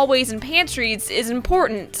like hallways and pantries is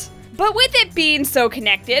important. But with it being so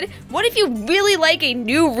connected, what if you really like a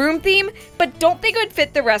new room theme, but don't think it would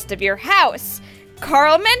fit the rest of your house?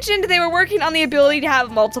 Carl mentioned they were working on the ability to have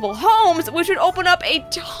multiple homes, which would open up a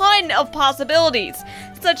ton of possibilities,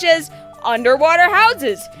 such as underwater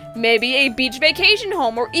houses, maybe a beach vacation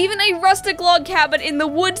home, or even a rustic log cabin in the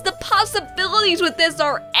woods. The possibilities with this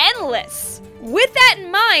are endless. With that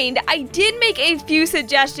in mind, I did make a few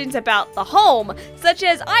suggestions about the home, such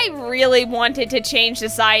as I really wanted to change the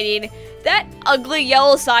siding. That ugly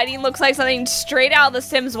yellow siding looks like something straight out of The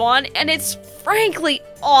Sims 1, and it's frankly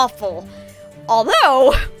awful.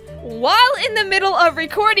 Although, while in the middle of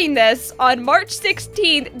recording this, on March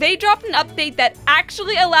 16th, they dropped an update that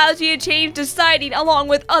actually allows you to change the siding along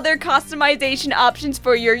with other customization options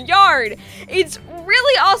for your yard. It's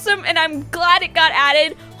really awesome, and I'm glad it got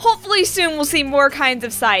added. Hopefully soon we'll see more kinds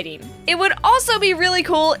of siding. It would also be really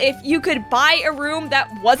cool if you could buy a room that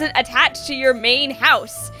wasn't attached to your main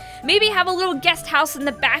house. Maybe have a little guest house in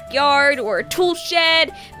the backyard, or a tool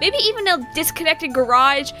shed, maybe even a disconnected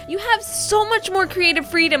garage. You have so much more creative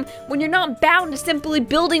freedom when you're not bound to simply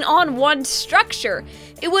building on one structure.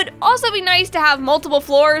 It would also be nice to have multiple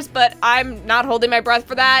floors, but I'm not holding my breath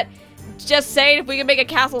for that. Just saying, if we could make a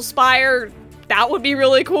castle spire, that would be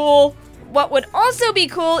really cool. What would also be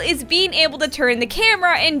cool is being able to turn the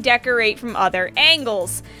camera and decorate from other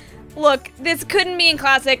angles. Look, this couldn't be in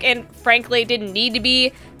Classic, and frankly, it didn't need to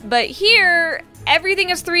be, but here,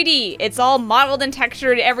 everything is 3D. It's all modeled and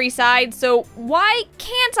textured every side, so why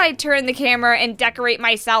can't I turn the camera and decorate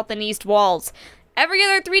my south and east walls? Every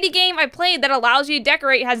other 3D game I played that allows you to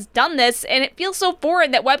decorate has done this, and it feels so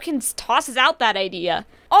foreign that Webkinz tosses out that idea.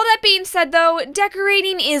 All that being said though,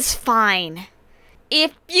 decorating is fine.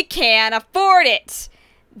 If you can afford it.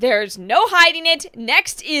 There's no hiding it.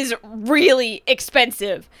 Next is really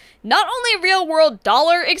expensive. Not only real world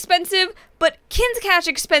dollar expensive, but Kinz Cash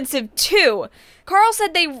expensive too. Carl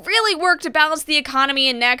said they really worked to balance the economy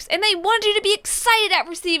in Next, and they wanted you to be excited at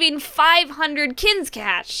receiving 500 Kinz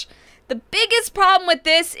Cash. The biggest problem with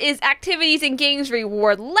this is activities and games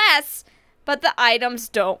reward less, but the items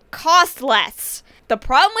don't cost less. The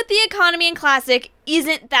problem with the economy in Classic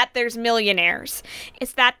isn't that there's millionaires.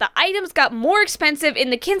 It's that the items got more expensive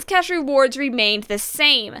and the Kinz Cash rewards remained the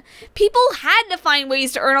same. People had to find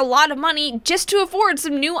ways to earn a lot of money just to afford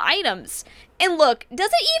some new items. And look,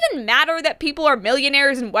 does it even matter that people are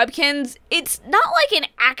millionaires in Webkinz? It's not like an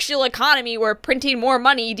actual economy where printing more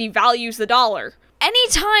money devalues the dollar.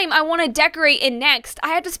 Anytime I want to decorate in Next, I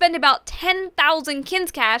have to spend about 10,000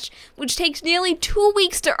 Kinz Cash, which takes nearly 2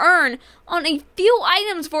 weeks to earn, on a few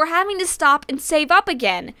items before having to stop and save up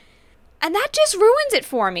again. And that just ruins it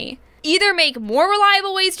for me. Either make more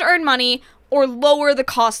reliable ways to earn money, or lower the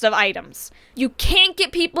cost of items. You can't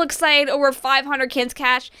get people excited over 500 Kinz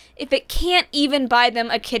Cash if it can't even buy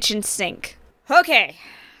them a kitchen sink. Okay,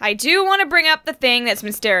 I do want to bring up the thing that's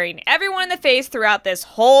been staring everyone in the face throughout this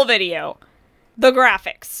whole video. The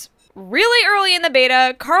graphics. Really early in the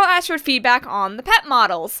beta, Carl asked for feedback on the pet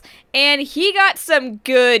models, and he got some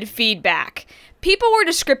good feedback. People were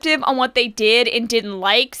descriptive on what they did and didn't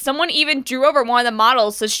like. Someone even drew over one of the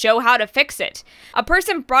models to show how to fix it. A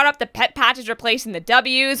person brought up the pet patches replacing the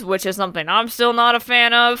W's, which is something I'm still not a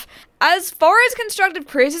fan of. As far as constructive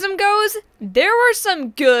criticism goes, there were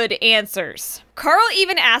some good answers. Carl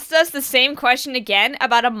even asked us the same question again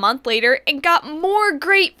about a month later and got more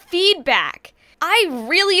great feedback. I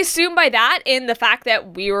really assumed by that, in the fact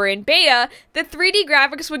that we were in beta, the 3D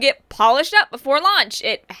graphics would get polished up before launch.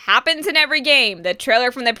 It happens in every game. The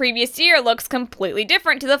trailer from the previous year looks completely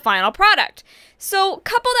different to the final product. So,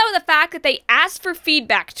 couple that with the fact that they asked for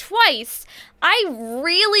feedback twice, I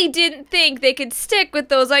really didn't think they could stick with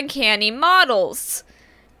those uncanny models.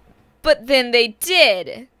 But then they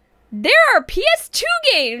did. There are PS2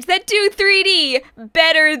 games that do 3D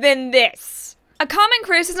better than this. A common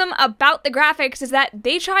criticism about the graphics is that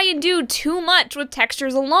they try and do too much with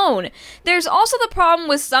textures alone. There's also the problem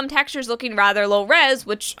with some textures looking rather low res,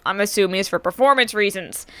 which I'm assuming is for performance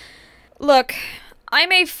reasons. Look,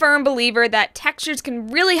 I'm a firm believer that textures can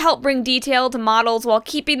really help bring detail to models while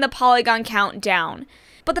keeping the polygon count down.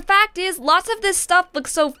 But the fact is, lots of this stuff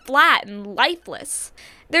looks so flat and lifeless.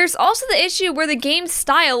 There's also the issue where the game's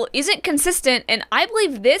style isn't consistent, and I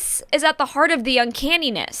believe this is at the heart of the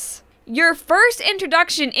uncanniness. Your first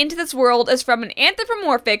introduction into this world is from an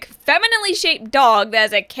anthropomorphic, femininely shaped dog that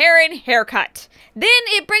has a Karen haircut. Then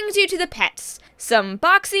it brings you to the pets. Some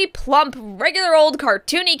boxy, plump, regular old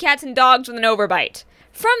cartoony cats and dogs with an overbite.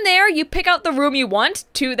 From there, you pick out the room you want,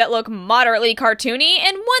 2 that look moderately cartoony,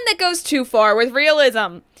 and 1 that goes too far with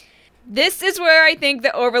realism. This is where I think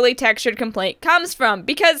the overly textured complaint comes from,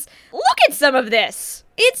 because look at some of this!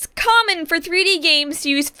 It's common for 3D games to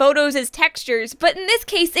use photos as textures, but in this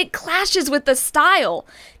case it clashes with the style.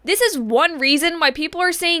 This is one reason why people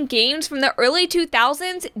are saying games from the early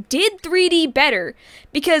 2000s did 3D better,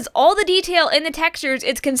 because all the detail in the textures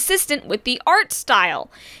is consistent with the art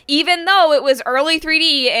style. Even though it was early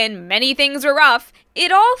 3D and many things were rough,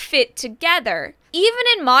 it all fit together. Even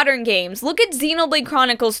in modern games, look at Xenoblade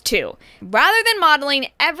Chronicles 2. Rather than modeling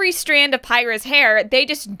every strand of Pyra's hair, they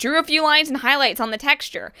just drew a few lines and highlights on the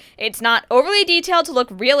texture. It's not overly detailed to look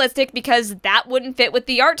realistic because that wouldn't fit with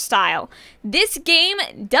the art style. This game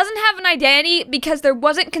doesn't have an identity because there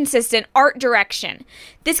wasn't consistent art direction.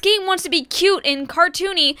 This game wants to be cute and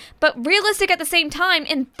cartoony, but realistic at the same time,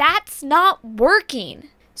 and that's not working.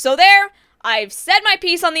 So there, I've said my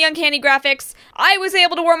piece on the uncanny graphics. I was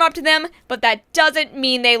able to warm up to them, but that doesn't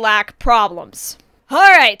mean they lack problems.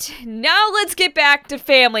 Alright, now let's get back to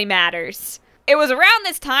family matters. It was around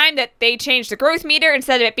this time that they changed the growth meter.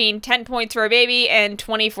 Instead of it being 10 points for a baby and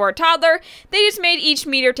 20 for a toddler, they just made each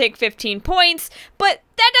meter take 15 points, but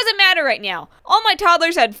that doesn't matter right now. All my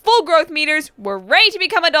toddlers had full growth meters, were ready to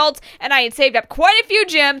become adults, and I had saved up quite a few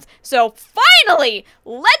gems, so finally,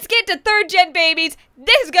 let's get to 3rd gen babies.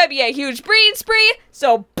 This is gonna be a huge breeding spree,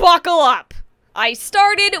 so buckle up. I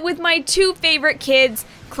started with my 2 favorite kids,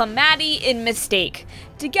 Clamati and Mistake.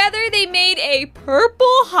 Together they made a purple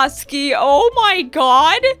husky. Oh my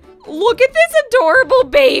god! Look at this adorable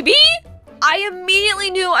baby! I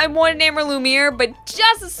immediately knew I wanted to name her Lumiere, but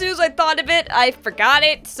just as soon as I thought of it, I forgot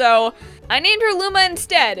it, so I named her Luma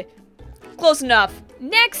instead. Close enough.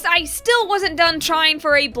 Next, I still wasn't done trying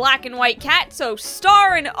for a black and white cat, so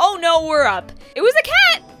Star and Oh No were up. It was a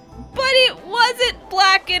cat, but it wasn't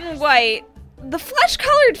black and white. The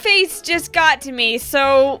flesh-colored face just got to me,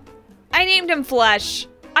 so I named him Flesh.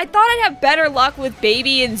 I thought I'd have better luck with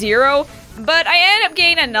Baby and Zero, but I ended up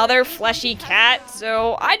getting another fleshy cat,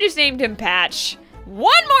 so I just named him Patch.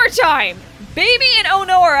 One more time! Baby and Oh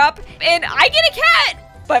No are up, and I get a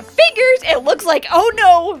cat! But figures, it looks like Oh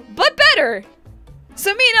No, but better.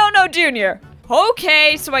 So me and Oh No Jr.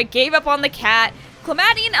 Okay, so I gave up on the cat.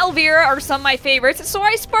 Clamati and Elvira are some of my favorites, so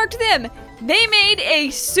I sparked them. They made a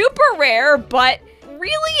super rare, but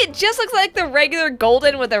really it just looks like the regular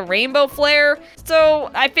golden with a rainbow flare, so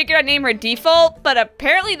I figured I'd name her Default, but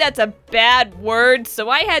apparently that's a bad word, so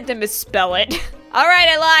I had to misspell it. Alright,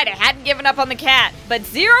 I lied, I hadn't given up on the cat, but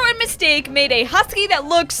Zero and Mistake made a husky that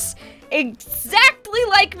looks exactly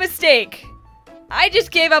like Mistake. I just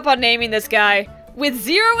gave up on naming this guy. With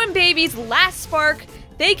Zero and Baby's last spark,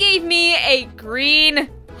 they gave me a green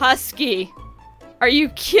husky. Are you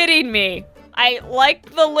kidding me? I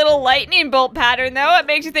like the little lightning bolt pattern though, it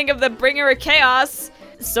makes you think of the bringer of chaos,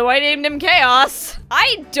 so I named him Chaos.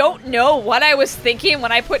 I don't know what I was thinking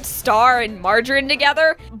when I put Star and Margarine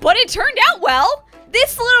together, but it turned out well.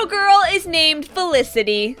 This little girl is named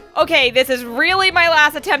Felicity. Okay, this is really my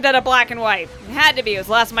last attempt at a black and white. It had to be, it was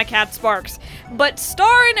the last of my cat Sparks. But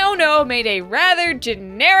Star and Oh No made a rather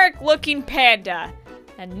generic looking panda.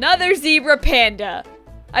 Another zebra panda.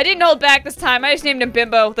 I didn't hold back this time, I just named him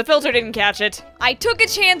Bimbo. The filter didn't catch it. I took a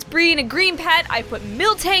chance breeding a green pet, I put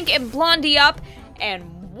Miltank and Blondie up,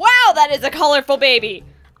 and wow, that is a colorful baby.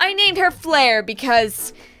 I named her Flare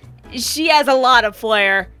because she has a lot of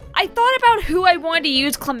flair. I thought about who I wanted to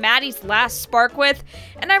use Clamati's last spark with,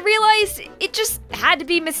 and I realized it just had to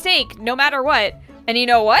be Mistake, no matter what. And you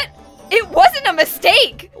know what? It wasn't a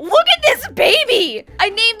mistake! Look at this baby! I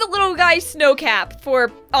named the little guy Snowcap,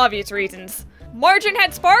 for obvious reasons. Margin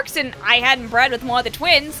had sparks, and I hadn't bred with one of the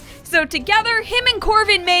twins, so together, him and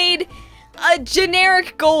Corvin made a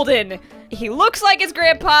generic golden. He looks like his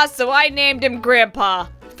grandpa, so I named him Grandpa.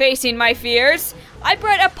 Facing my fears, I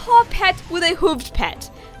bred a paw pet with a hooved pet,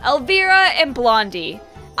 Elvira and Blondie.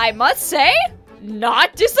 I must say,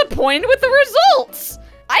 not disappointed with the results.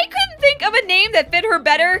 I couldn't think of a name that fit her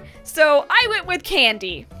better, so I went with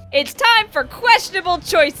Candy. It's time for questionable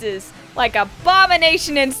choices, like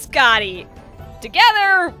Abomination and Scotty.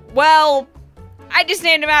 Together, well, I just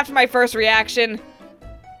named him after my first reaction.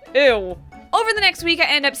 Ew. Over the next week, I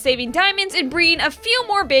ended up saving diamonds and breeding a few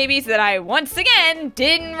more babies that I, once again,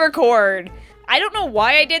 didn't record. I don't know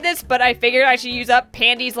why I did this, but I figured I should use up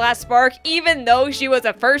Pandy's last spark, even though she was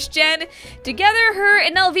a first gen. Together, her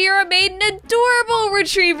and Elvira made an adorable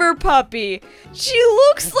retriever puppy. She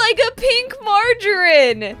looks like a pink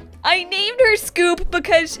margarine. I named her Scoop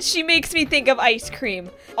because she makes me think of ice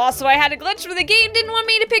cream. Also, I had a glitch where the game didn't want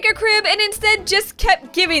me to pick a crib and instead just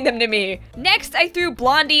kept giving them to me. Next, I threw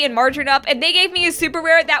Blondie and Margarine up and they gave me a super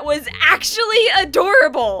rare that was actually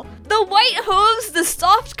adorable. The white hooves, the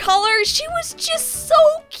soft color, she was just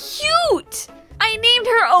so cute! I named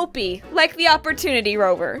her Opie, like the Opportunity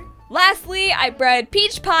Rover. Lastly, I bred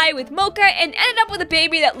Peach Pie with Mocha and ended up with a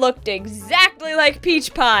baby that looked exactly like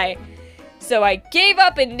Peach Pie. So I gave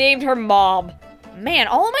up and named her Mom. Man,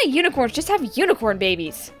 all of my unicorns just have unicorn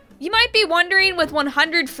babies. You might be wondering, with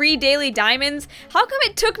 100 free daily diamonds, how come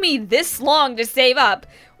it took me this long to save up?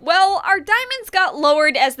 Well, our diamonds got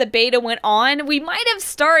lowered as the beta went on. We might have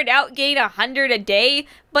started out getting 100 a day,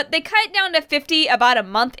 but they cut it down to 50 about a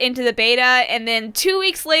month into the beta, and then 2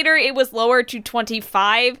 weeks later it was lowered to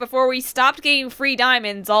 25 before we stopped getting free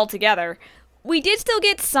diamonds altogether. We did still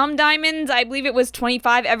get some diamonds. I believe it was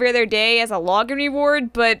 25 every other day as a login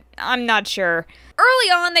reward, but I'm not sure.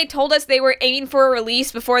 Early on, they told us they were aiming for a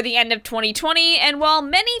release before the end of 2020, and while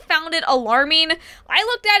many found it alarming, I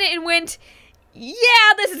looked at it and went,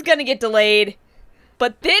 yeah, this is gonna get delayed.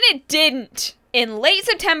 But then it didn't. In late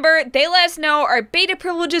September, they let us know our beta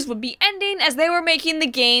privileges would be ending as they were making the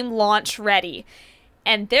game launch ready.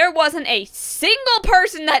 And there wasn't a single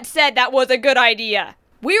person that said that was a good idea.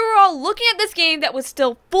 We were all looking at this game that was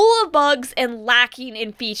still full of bugs and lacking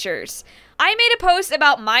in features. I made a post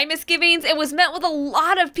about my misgivings and was met with a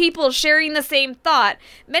lot of people sharing the same thought.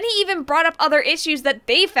 Many even brought up other issues that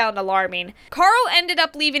they found alarming. Carl ended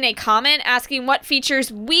up leaving a comment asking what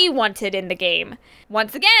features we wanted in the game.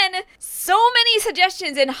 Once again, so many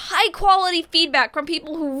suggestions and high quality feedback from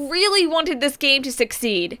people who really wanted this game to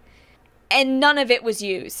succeed. And none of it was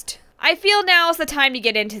used. I feel now is the time to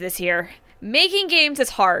get into this here. Making games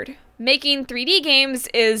is hard. Making 3D games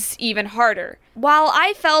is even harder. While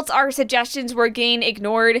I felt our suggestions were getting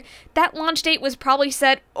ignored, that launch date was probably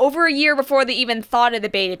set over a year before they even thought of the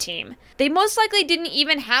beta team. They most likely didn't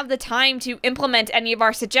even have the time to implement any of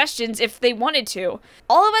our suggestions if they wanted to.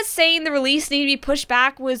 All of us saying the release needed to be pushed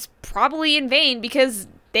back was probably in vain because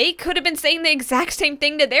they could have been saying the exact same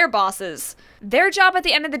thing to their bosses. Their job at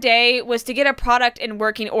the end of the day was to get a product in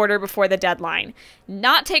working order before the deadline,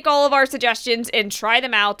 not take all of our suggestions and try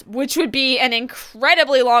them out, which would be an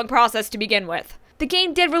incredibly long process to begin with. The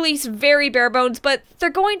game did release very bare bones, but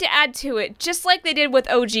they're going to add to it, just like they did with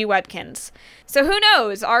OG Webkinz. So who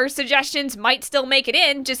knows, our suggestions might still make it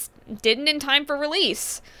in, just didn't in time for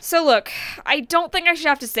release. So look, I don't think I should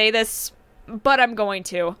have to say this, but I'm going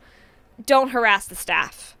to. Don't harass the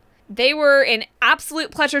staff. They were an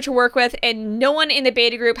absolute pleasure to work with, and no one in the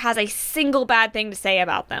beta group has a single bad thing to say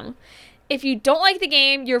about them. If you don't like the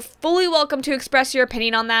game, you're fully welcome to express your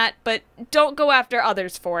opinion on that, but don't go after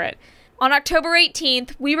others for it. On October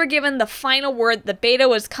 18th, we were given the final word the beta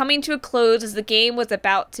was coming to a close as the game was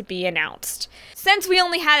about to be announced. Since we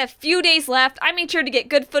only had a few days left, I made sure to get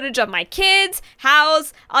good footage of my kids,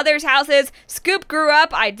 house, others' houses, Scoop grew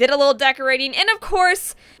up, I did a little decorating, and of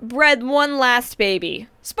course, bred one last baby.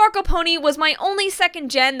 Sparkle Pony was my only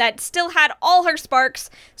second gen that still had all her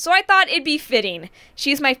sparks, so I thought it'd be fitting.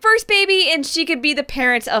 She's my first baby, and she could be the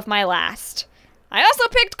parent of my last. I also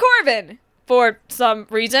picked Corvin, for some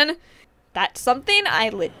reason. That's something I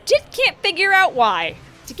legit can't figure out why.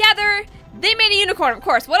 Together, they made a unicorn, of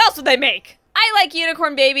course. What else would they make? I like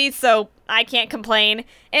unicorn babies, so I can't complain.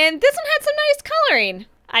 And this one had some nice coloring.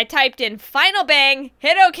 I typed in Final Bang,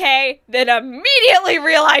 hit OK, then immediately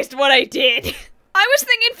realized what I did. I was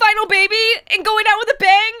thinking Final Baby and going out with a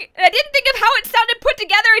bang, and I didn't think of how it sounded put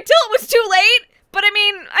together until it was too late. But I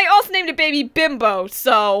mean, I also named a baby Bimbo,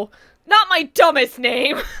 so not my dumbest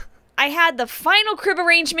name. I had the final crib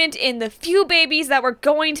arrangement in the few babies that were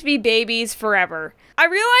going to be babies forever. I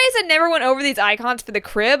realized I never went over these icons for the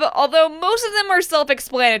crib, although most of them are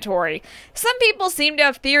self-explanatory. Some people seem to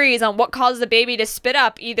have theories on what causes a baby to spit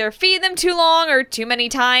up, either feed them too long or too many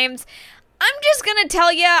times. I'm just gonna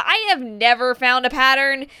tell ya, I have never found a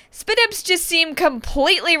pattern. Spit-ups just seem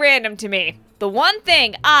completely random to me. The one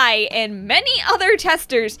thing I and many other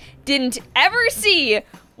testers didn't ever see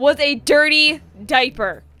was a dirty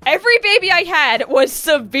diaper. Every baby I had was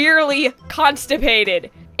severely constipated.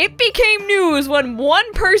 It became news when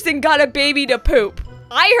one person got a baby to poop.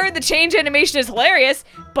 I heard the change animation is hilarious,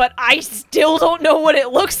 but I still don't know what it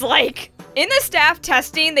looks like. In the staff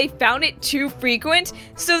testing, they found it too frequent,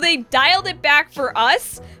 so they dialed it back for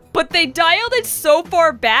us, but they dialed it so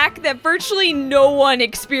far back that virtually no one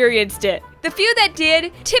experienced it. The few that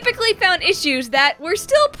did typically found issues that were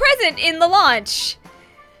still present in the launch.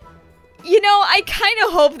 You know, I kind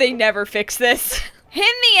of hope they never fix this. In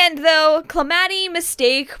the end, though, Clamati,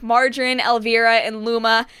 Mistake, Margarine, Elvira, and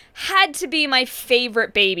Luma had to be my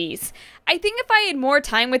favorite babies. I think if I had more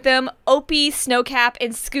time with them, Opie, Snowcap,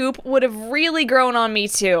 and Scoop would have really grown on me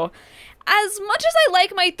too. As much as I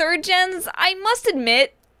like my third gens, I must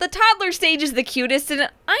admit, the toddler stage is the cutest, and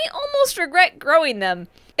I almost regret growing them.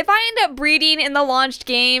 If I end up breeding in the launched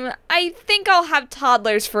game, I think I'll have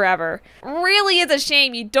toddlers forever. Really is a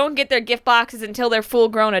shame you don't get their gift boxes until they're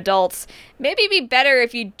full-grown adults. Maybe it'd be better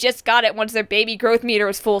if you just got it once their baby growth meter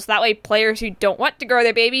was full, so that way players who don't want to grow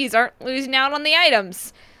their babies aren't losing out on the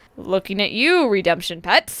items. Looking at you, Redemption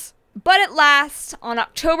Pets. But at last, on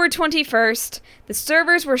October 21st, the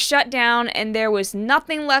servers were shut down and there was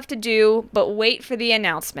nothing left to do but wait for the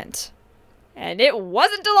announcement. And it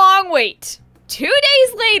wasn't a long wait. 2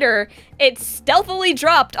 days later, it stealthily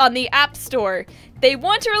dropped on the App Store. They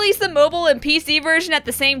want to release the mobile and PC version at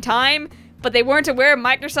the same time, but they weren't aware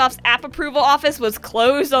Microsoft's app approval office was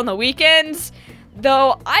closed on the weekends.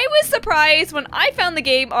 Though I was surprised when I found the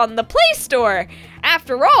game on the Play Store.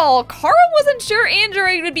 After all, Carl wasn't sure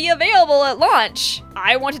Android would be available at launch.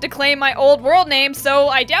 I wanted to claim my old world name, so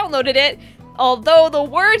I downloaded it, although the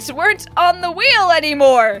words weren't on the wheel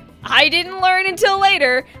anymore. I didn't learn until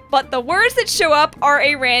later, but the words that show up are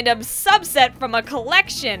a random subset from a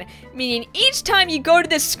collection, meaning each time you go to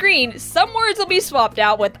this screen, some words will be swapped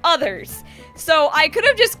out with others. So I could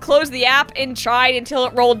have just closed the app and tried until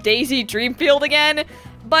it rolled Daisy Dreamfield again.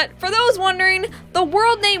 But for those wondering, the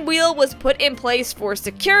world name wheel was put in place for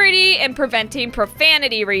security and preventing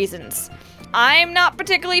profanity reasons. I'm not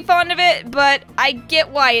particularly fond of it, but I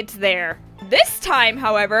get why it's there. This time,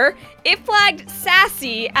 however, it flagged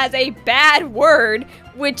sassy as a bad word,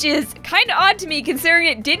 which is kinda odd to me considering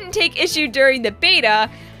it didn't take issue during the beta.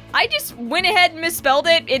 I just went ahead and misspelled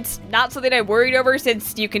it. It's not something I worried over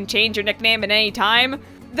since you can change your nickname at any time.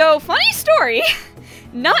 Though, funny story,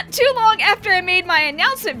 not too long after I made my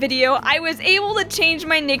announcement video, I was able to change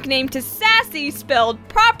my nickname to Sassy spelled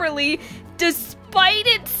properly, despite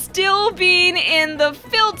it still being in the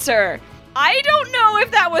filter. I don't know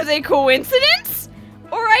if that was a coincidence,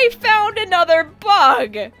 or I found another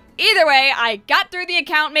bug. Either way, I got through the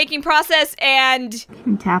account making process and...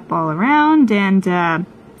 Tap all around and,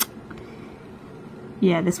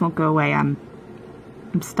 yeah, this won't go away. I'm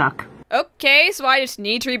stuck. Okay, so I just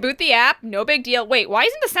need to reboot the app. No big deal. Wait, why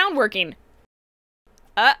isn't the sound working?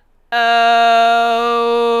 Uh-oh.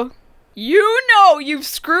 You know you've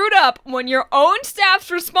screwed up when your own staff's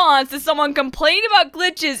response to someone complaining about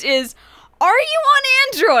glitches is, "Are you on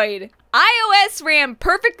Android?" iOS ran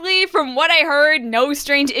perfectly from what I heard, no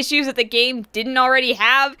strange issues that the game didn't already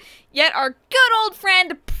have, yet our good old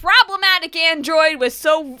friend problematic Android was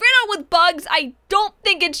so riddled with bugs I don't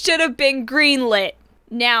think it should have been greenlit.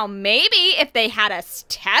 Now maybe if they had us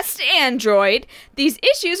test Android, these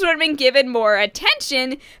issues would have been given more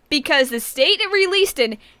attention because the state it released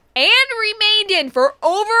in and remained in for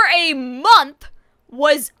over a month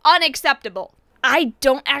was unacceptable. I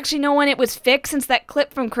don't actually know when it was fixed since that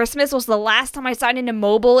clip from Christmas was the last time I signed into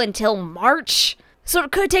mobile until March. So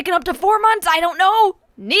it could have taken up to 4 months, I don't know.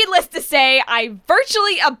 Needless to say, I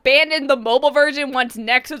virtually abandoned the mobile version once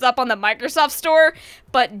Next was up on the Microsoft Store,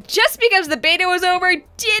 but just because the beta was over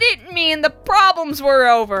didn't mean the problems were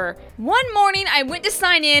over. One morning I went to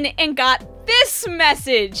sign in and got this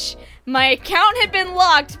message. My account had been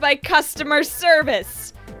locked by customer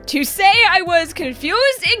service. To say I was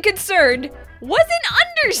confused and concerned was an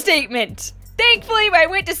understatement. Thankfully, when I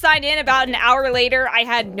went to sign in about an hour later, I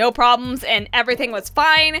had no problems and everything was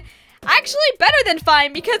fine. Actually, better than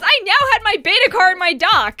fine because I now had my beta card in my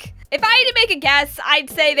dock. If I had to make a guess, I'd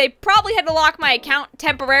say they probably had to lock my account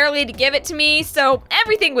temporarily to give it to me, so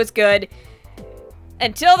everything was good.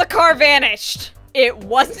 Until the car vanished. It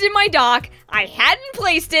wasn't in my dock, I hadn't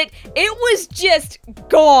placed it, it was just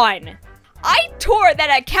gone. I tore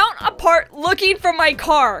that account apart looking for my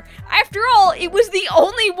car. After all, it was the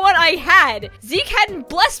only one I had. Zeke hadn't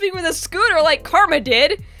blessed me with a scooter like Karma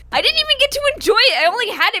did. I didn't even get to enjoy it, I only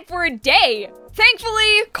had it for a day.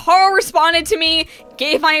 Thankfully, Carl responded to me,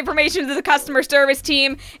 gave my information to the customer service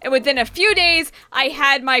team, and within a few days, I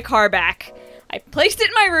had my car back. I placed it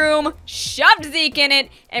in my room, shoved Zeke in it,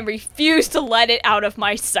 and refused to let it out of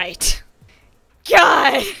my sight.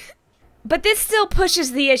 God! But this still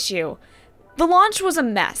pushes the issue. The launch was a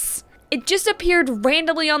mess. It just appeared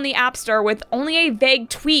randomly on the App Store with only a vague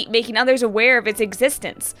tweet making others aware of its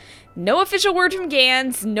existence. No official word from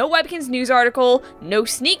Ganz, no Webkinz news article, no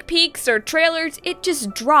sneak peeks or trailers, it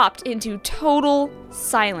just dropped into total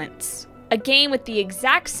silence. A game with the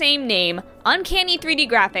exact same name, uncanny 3D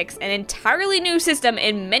graphics, an entirely new system,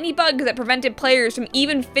 and many bugs that prevented players from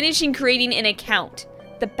even finishing creating an account.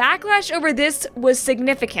 The backlash over this was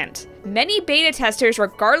significant. Many beta testers,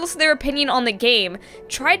 regardless of their opinion on the game,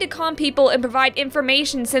 tried to calm people and provide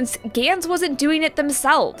information since Ganz wasn't doing it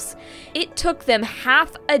themselves. It took them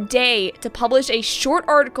half a day to publish a short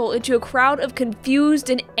article into a crowd of confused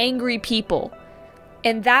and angry people.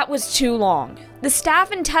 And that was too long. The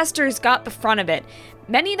staff and testers got the front of it.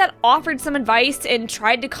 Many that offered some advice and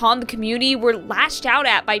tried to calm the community were lashed out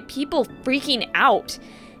at by people freaking out.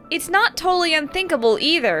 It's not totally unthinkable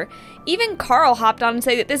either. Even Carl hopped on and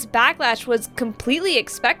said that this backlash was completely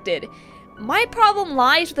expected. My problem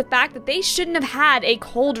lies with the fact that they shouldn't have had a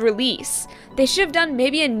cold release. They should have done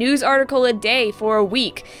maybe a news article a day for a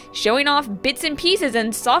week, showing off bits and pieces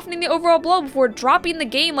and softening the overall blow before dropping the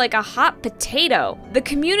game like a hot potato. The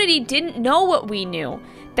community didn't know what we knew.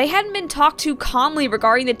 They hadn't been talked to calmly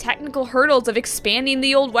regarding the technical hurdles of expanding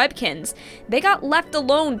the old Webkinz. They got left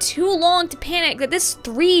alone too long to panic that this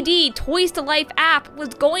 3D Toys to Life app was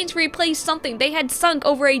going to replace something they had sunk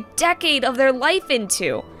over a decade of their life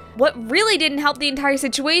into. What really didn't help the entire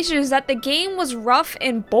situation is that the game was rough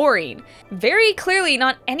and boring. Very clearly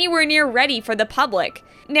not anywhere near ready for the public.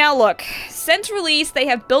 Now look, since release they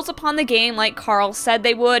have built upon the game like Carl said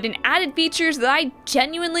they would and added features that I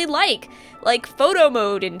genuinely like photo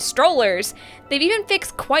mode and strollers. They've even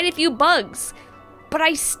fixed quite a few bugs. But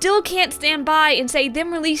I still can't stand by and say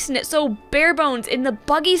them releasing it so bare bones in the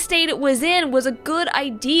buggy state it was in was a good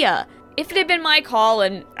idea. If it had been my call,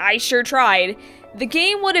 and I sure tried, the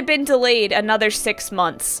game would have been delayed another 6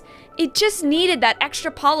 months. It just needed that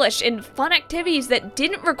extra polish and fun activities that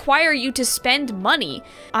didn't require you to spend money.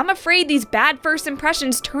 I'm afraid these bad first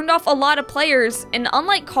impressions turned off a lot of players, and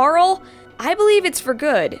unlike Carl, I believe it's for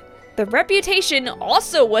good. The reputation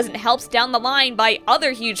also wasn't helped down the line by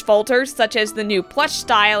other huge falters, such as the new plush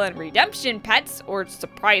style and redemption pets, or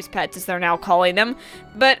surprise pets as they're now calling them,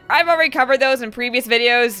 but I've already covered those in previous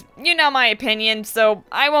videos. You know my opinion, so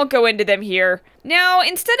I won't go into them here. Now,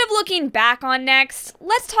 instead of looking back on next,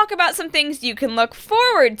 let's talk about some things you can look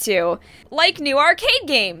forward to, like new arcade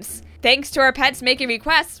games. Thanks to our pets making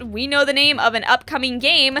requests, we know the name of an upcoming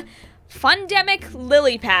game, Fundemic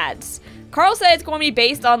Lily Pads. Carl said it's going to be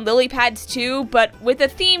based on Lily Pads 2, but with a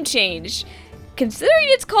theme change. Considering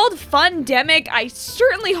it's called Fundemic, I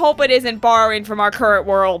certainly hope it isn't borrowing from our current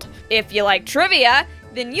world. If you like trivia,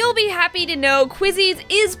 then you'll be happy to know Quizzies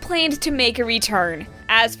is planned to make a return.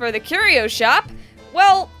 As for the Curio Shop,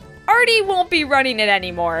 well, Artie won't be running it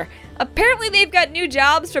anymore. Apparently they've got new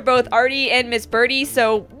jobs for both Artie and Miss Birdie,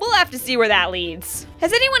 so we'll have to see where that leads.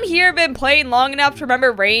 Has anyone here been playing long enough to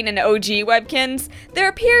remember Rain and OG Webkinz? There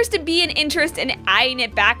appears to be an interest in adding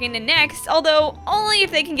it back into Next, although only if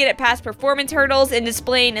they can get it past performance hurdles and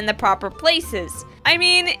displaying in the proper places. I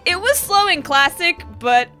mean, it was slow in Classic,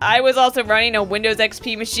 but I was also running a Windows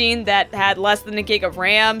XP machine that had less than a gig of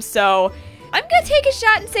RAM, so I'm gonna take a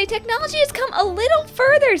shot and say technology has come a little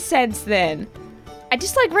further since then. I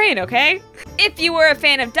just like Rain, okay? If you were a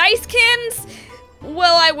fan of Dicekins,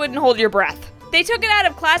 well, I wouldn't hold your breath. They took it out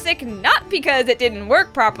of Classic not because it didn't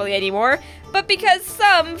work properly anymore, but because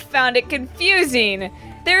some found it confusing.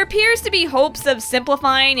 There appears to be hopes of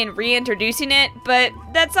simplifying and reintroducing it, but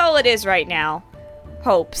that's all it is right now.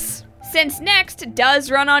 Hopes. Since Next does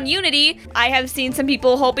run on Unity, I have seen some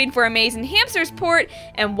people hoping for Amazing Hamsters port,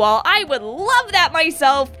 and while I would love that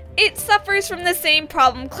myself, it suffers from the same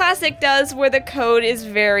problem Classic does where the code is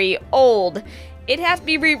very old. It has to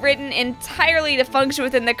be rewritten entirely to function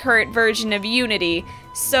within the current version of Unity,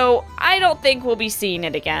 so I don't think we'll be seeing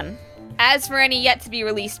it again. As for any yet to be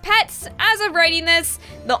released pets, as of writing this,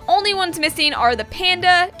 the only ones missing are the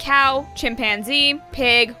panda, cow, chimpanzee,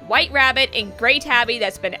 pig, white rabbit, and gray tabby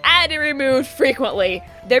that's been added and removed frequently.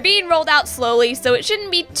 They're being rolled out slowly, so it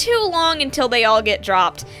shouldn't be too long until they all get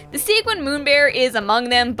dropped. The sequin moon bear is among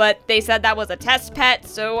them, but they said that was a test pet,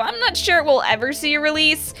 so I'm not sure we'll ever see a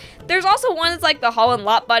release. There's also ones like the Holland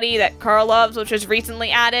Lot Bunny that Carl loves, which was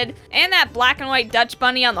recently added, and that black and white Dutch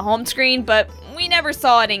bunny on the home screen, but we never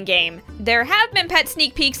saw it in game. There have been pet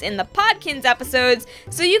sneak peeks in the Podkins episodes,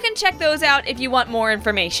 so you can check those out if you want more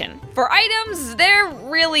information. For items, there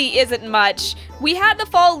really isn't much. We had the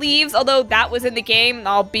fall leaves, although that was in the game,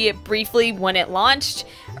 albeit briefly when it launched.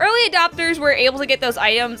 Early adopters were able to get those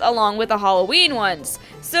items along with the Halloween ones.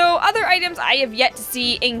 So other items I have yet to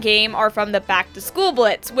see in-game are from the Back to School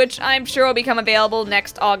Blitz, which I'm sure will become available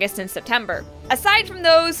next August and September. Aside from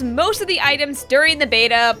those, most of the items during the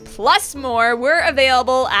beta, plus more, were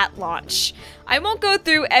available at launch. I won't go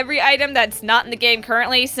through every item that's not in the game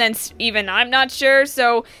currently, since even I'm not sure,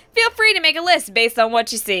 so feel free to make a list based on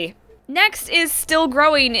what you see. Next is still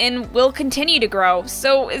growing and will continue to grow,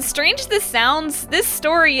 so as strange as this sounds, this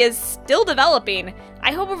story is still developing.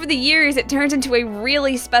 I hope over the years it turns into a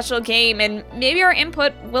really special game and maybe our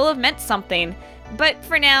input will have meant something. But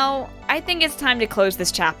for now, I think it's time to close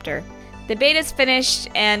this chapter. The beta's finished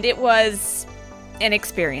and it was an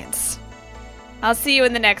experience. I'll see you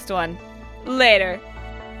in the next one. Later.